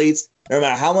athletes, no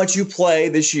matter how much you play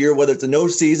this year, whether it's a no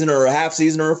season or a half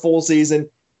season or a full season.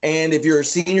 And if you're a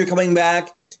senior coming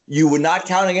back, you would not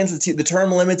count against the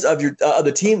term limits of your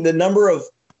the team, the number of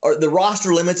or the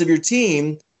roster limits of your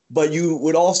team, but you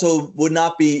would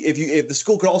not be if the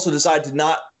school could also decide to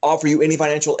not offer you any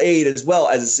financial aid as well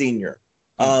as a senior.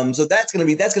 So that's going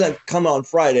to come on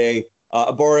Friday,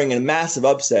 barring a massive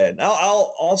upset.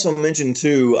 I'll also mention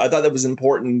too, I thought that was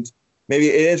important. Maybe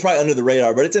it's probably under the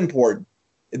radar, but it's important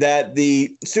that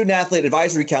the Student Athlete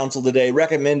Advisory Council today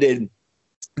recommended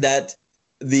that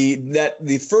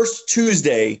the first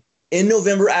Tuesday in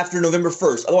November after November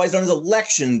 1st, otherwise known as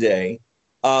Election Day,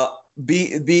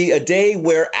 be a day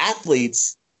where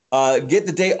athletes get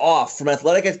the day off from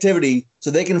athletic activity so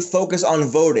they can focus on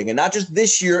voting, and not just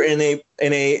this year in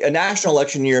a national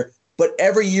election year, but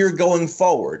every year going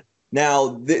forward.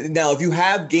 Now, if you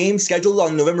have games scheduled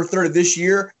on November 3rd of this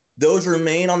year, those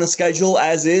remain on the schedule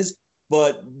as is.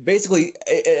 But basically,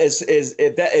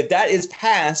 if that is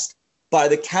passed by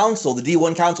the council, the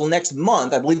D1 Council next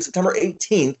month, I believe September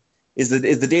 18th is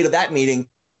the date of that meeting,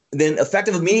 then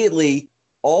effective immediately,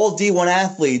 all D1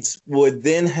 athletes would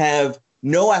then have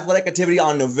no athletic activity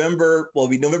on November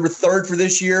 3rd for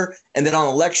this year, and then on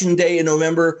Election Day in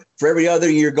November for every other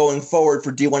year going forward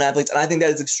for D1 athletes. And I think that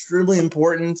is extremely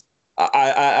important.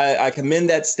 I commend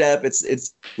that step.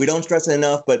 It's we don't stress it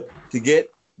enough, but to get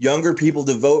younger people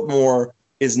to vote more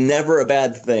is never a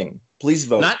bad thing. Please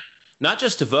vote. Not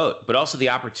just to vote, but also the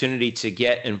opportunity to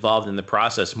get involved in the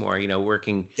process more.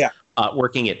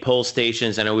 Working at poll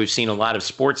stations. I know we've seen a lot of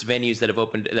sports venues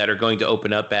that are going to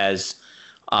open up as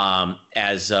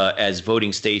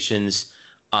voting stations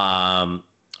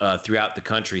throughout the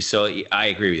country. So I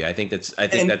agree with you. I think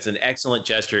that's an excellent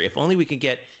gesture. If only we could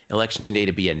get Election Day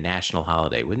to be a national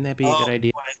holiday, wouldn't that be a good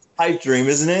idea? Pipe dream,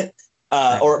 isn't it?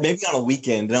 Or maybe on a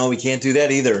weekend. No, we can't do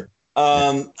that either.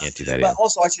 Can't do that. But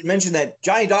also, I should mention that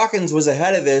Johnny Dawkins was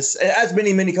ahead of this, as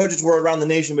many coaches were around the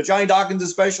nation. But Johnny Dawkins,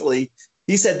 especially,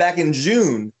 he said back in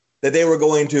June that they were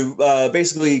going to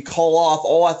basically call off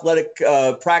all athletic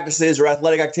practices or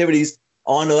athletic activities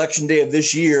on Election Day of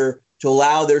this year to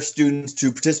allow their students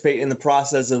to participate in the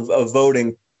process of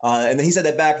voting. And then he said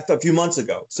that back a few months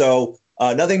ago. So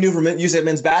nothing new from UCF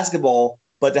men's basketball,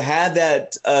 but to have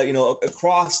that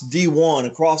across D1,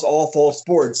 across all fall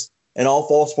sports and all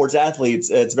fall sports athletes,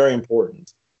 it's very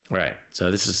important. Right. So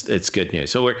it's good news.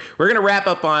 So we're going to wrap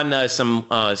up on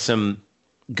some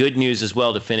good news as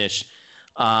well to finish.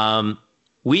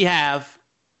 We have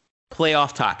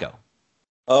playoff taco.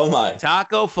 Oh my!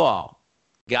 Taco Fall.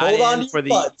 Hold on for the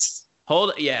butts.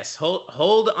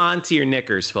 Hold on to your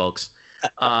knickers, folks.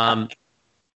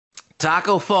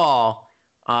 Taco Fall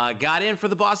got in for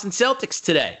the Boston Celtics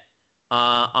today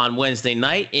on Wednesday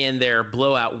night in their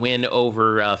blowout win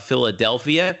over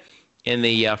Philadelphia in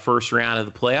the first round of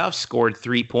the playoffs. Scored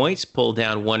 3 points, pulled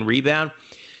down 1 rebound.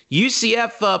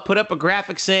 UCF put up a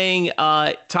graphic saying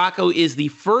Taco is the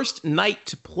first night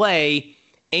to play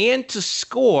and to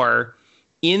score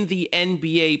in the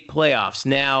NBA playoffs.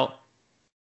 Now,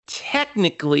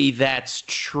 technically that's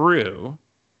true,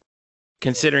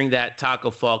 considering that Taco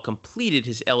Fall completed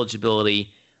his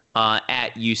eligibility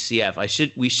at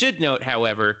UCF. We should note,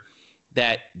 however,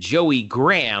 that Joey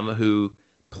Graham, who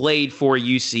played for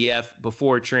UCF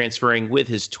before transferring with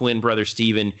his twin brother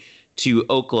Steven to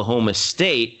Oklahoma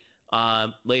State.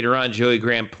 Later on, Joey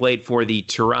Graham played for the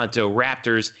Toronto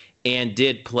Raptors and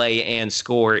did play and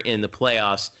score in the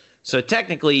playoffs. So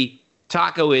technically,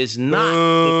 Taco is not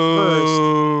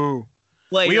the first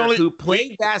player who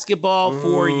played basketball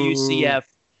for UCF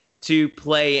to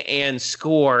play and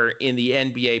score in the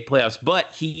NBA playoffs.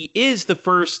 But he is the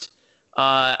first,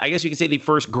 I guess you can say the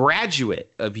first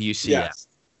graduate of UCF. Yes.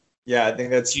 Yeah, I think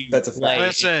that's a fact.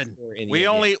 Listen, we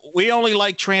only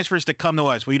like transfers that come to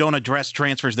us. We don't address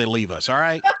transfers that leave us. All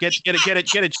right, get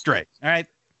it straight. All right,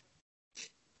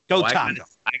 go Taco.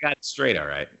 I got it straight. All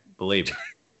right, believe me.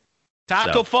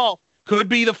 Taco Fall could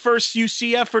be the first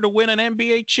UCFer to win an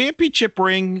NBA championship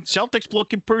ring. Celtics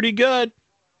looking pretty good.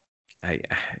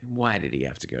 Why did he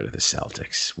have to go to the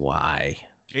Celtics? Why?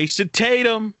 Jason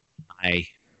Tatum.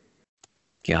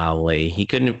 Golly, he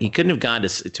couldn't have gone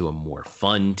to a more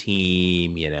fun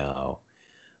team,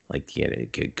 like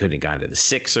couldn't have gone to the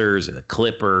Sixers or the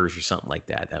Clippers or something like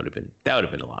that. That would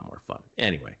have been a lot more fun.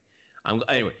 Anyway, I don't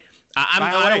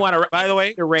want to. By the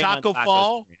way, Taco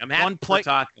Fall, I'm happy for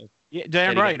Taco. Yeah,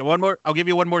 damn right. One more. I'll give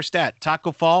you one more stat.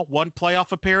 Taco Fall, 1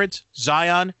 playoff appearance.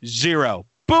 Zion, 0.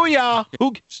 Booyah!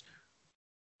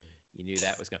 You knew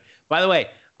that was going. By the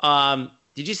way,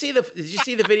 Did you see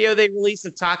the video they released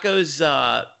of Taco's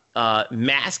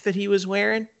mask that he was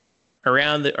wearing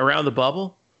around the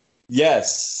bubble?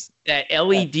 Yes. That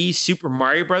LED Super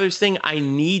Mario Brothers thing. I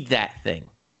need that thing.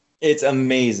 It's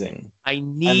amazing. I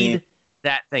mean,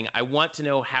 that thing. I want to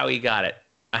know how he got it.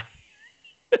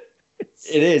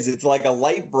 It is. It's like a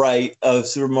light bright of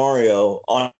Super Mario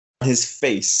on his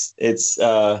face. It's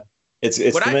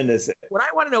tremendous. What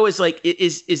I want to know is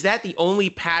is that the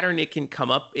only pattern it can come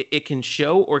up, it can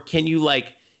show, or can you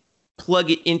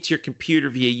plug it into your computer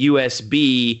via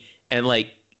USB and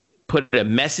put a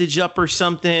message up or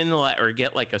something, or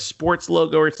get a sports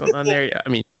logo or something on there? I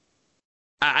mean,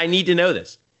 I need to know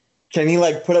this. Can he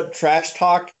put up trash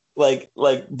talk like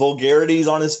vulgarities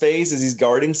on his face as he's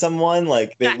guarding someone?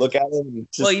 They look at him. And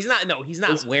well, he's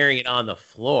not wearing it on the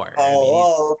floor.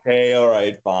 Okay, all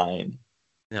right, fine.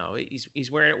 No, he's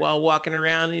wearing it while walking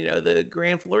around, the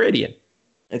Grand Floridian.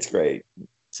 It's great.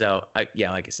 So, like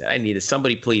I said, I need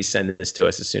somebody please send this to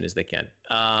us as soon as they can.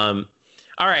 All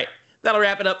right, that'll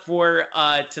wrap it up for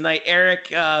tonight.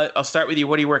 Eric, I'll start with you.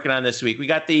 What are you working on this week? We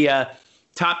got the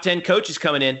top 10 coaches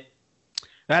coming in.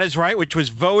 That is right, which was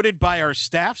voted by our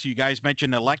staff. So you guys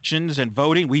mentioned elections and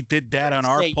voting. We did that on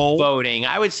our poll. Voting.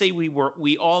 I would say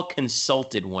we all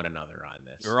consulted one another on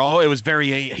this. It was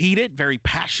very heated, very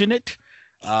passionate.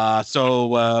 A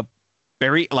lot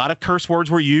of curse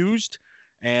words were used,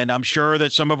 and I'm sure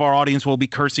that some of our audience will be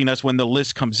cursing us when the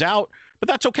list comes out, but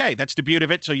that's okay. That's the beauty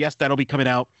of it. So yes, that'll be coming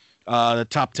out, the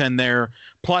top 10 there.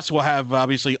 Plus we'll have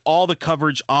obviously all the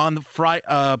coverage on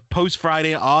the post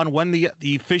Friday on when the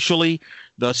officially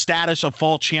the status of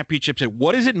fall championships and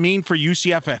what does it mean for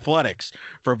UCF athletics,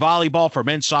 for volleyball, for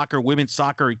men's soccer, women's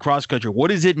soccer, and cross country. What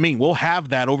does it mean? We'll have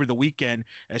that over the weekend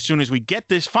as soon as we get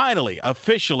this finally,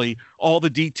 officially, all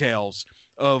the details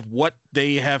of what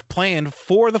they have planned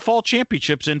for the fall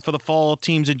championships and for the fall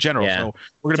teams in general. Yeah. So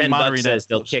we're going to be monitoring that.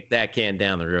 They'll kick that can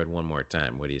down the road one more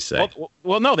time. What do you say?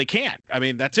 Well, no, they can't. I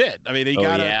mean, that's it. I mean, they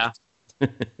got to. Yeah.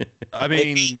 I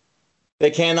mean, they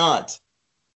cannot.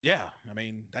 Yeah, I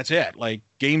mean, that's it.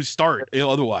 Games start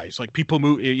otherwise. People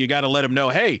move. You got to let them know,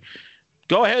 hey,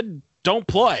 go ahead, don't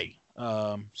play.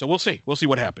 So we'll see. We'll see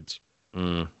what happens.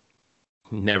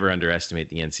 Never underestimate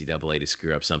the NCAA to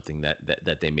screw up something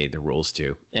that they made the rules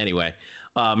to. Anyway,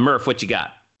 Murph, what you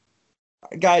got?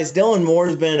 Guys, Dylan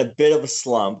Moore's been in a bit of a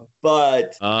slump,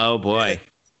 but oh boy,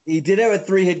 he did have a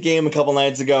 3-hit game a couple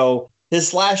nights ago. His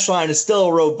slash line is still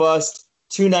a robust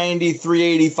 290,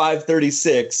 380,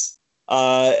 536.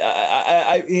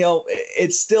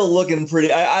 It's still looking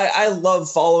pretty. I love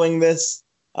following this.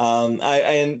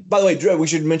 And by the way, Drew, we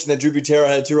should mention that Drew Butera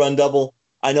had a 2-run double.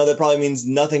 I know that probably means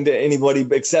nothing to anybody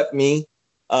except me.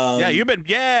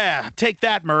 Take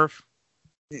that, Murph.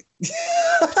 And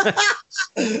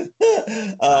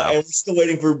we're still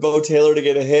waiting for Bo Taylor to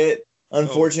get a hit,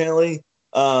 unfortunately.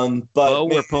 But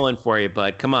we're pulling for you,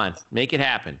 bud. Come on, make it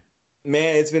happen.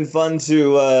 Man, it's been fun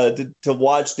to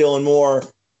watch Dylan Moore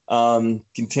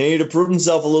continue to prove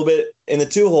himself a little bit in the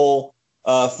 2-hole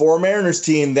for a Mariners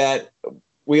team that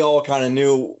we all kind of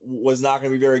knew was not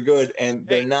going to be very good, and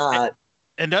they're not.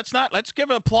 And let's give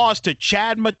an applause to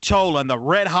Chad Mottola and the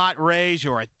Red Hot Rays,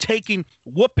 who are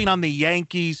whooping on the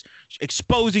Yankees,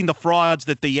 exposing the frauds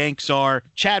that the Yanks are.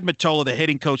 Chad Mottola, the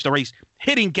hitting coach, the Rays,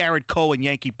 hitting Garrett Cole in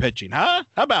Yankee pitching. Huh?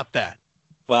 How about that?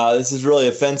 Wow, this is really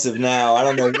offensive now. I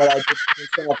don't know what I did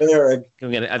to myself, Eric.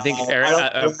 I think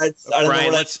Eric,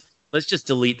 Brian, let's just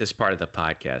delete this part of the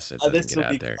podcast. So it doesn't get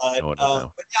out there. But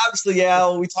obviously,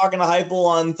 we'll be talking to Heupel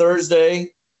on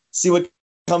Thursday. See what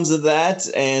comes of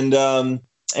that, and we'll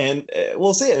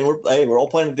see. And we're all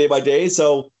playing day by day,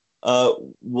 so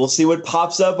we'll see what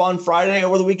pops up on Friday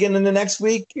over the weekend and the next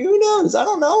week. Who knows? I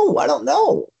don't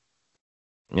know.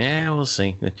 Yeah, we'll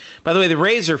see. By the way, the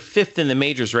Rays are 5th in the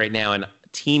majors right now in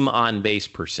team on base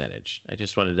percentage. I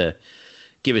just wanted to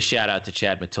give a shout out to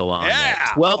Chad Mottola on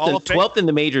that. 12th in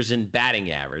the majors in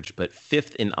batting average, but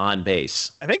 5th in on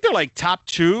base. I think they're like top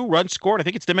 2 runs scored. I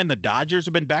think it's them and the Dodgers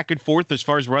have been back and forth as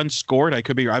far as runs scored. I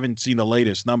haven't seen the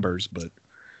latest numbers, but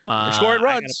they're scoring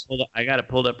runs. I got it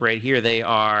pulled up right here. They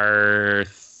are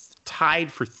tied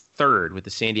for 3rd with the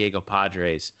San Diego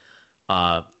Padres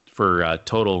for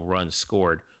total runs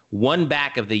scored. 1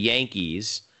 back of the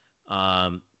Yankees,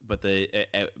 but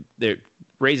the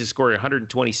Rays have scored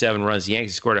 127 runs. The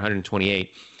Yankees scored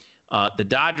 128. The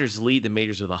Dodgers lead the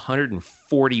majors with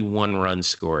 141 runs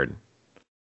scored.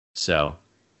 So,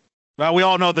 well, we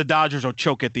all know the Dodgers will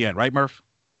choke at the end, right, Murph?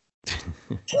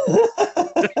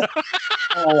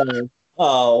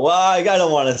 Well, I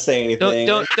don't want to say anything.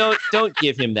 Don't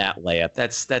give him that layup.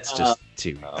 That's just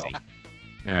too easy.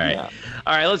 All right. Yeah.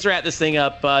 All right, let's wrap this thing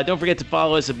up. Don't forget to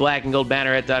follow us at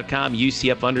blackandgoldbanneret.com,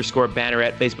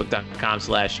 UCF_banneret,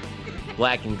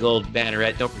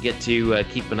 Facebook.com/blackandgoldbanneret. Don't forget to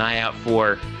keep an eye out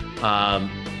for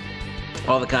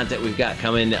all the content we've got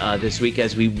coming this week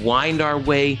as we wind our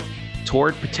way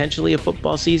toward potentially a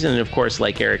football season. And, of course,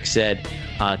 like Eric said,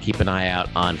 keep an eye out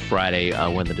on Friday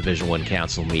when the Division I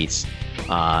Council meets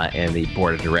and the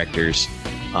board of directors.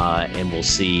 And we'll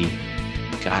see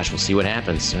what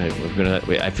happens.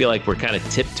 I feel like we're kind of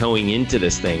tiptoeing into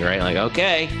this thing, right? Like,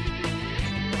 okay,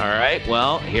 all right,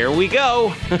 well, here we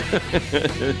go.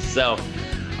 So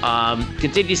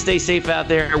continue to stay safe out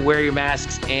there, wear your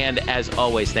masks, and as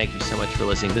always, thank you so much for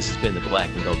listening. This has been the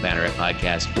Black and Gold Banneret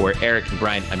podcast. For Eric and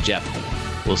Brian, I'm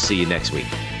Jeff. We'll see you next week.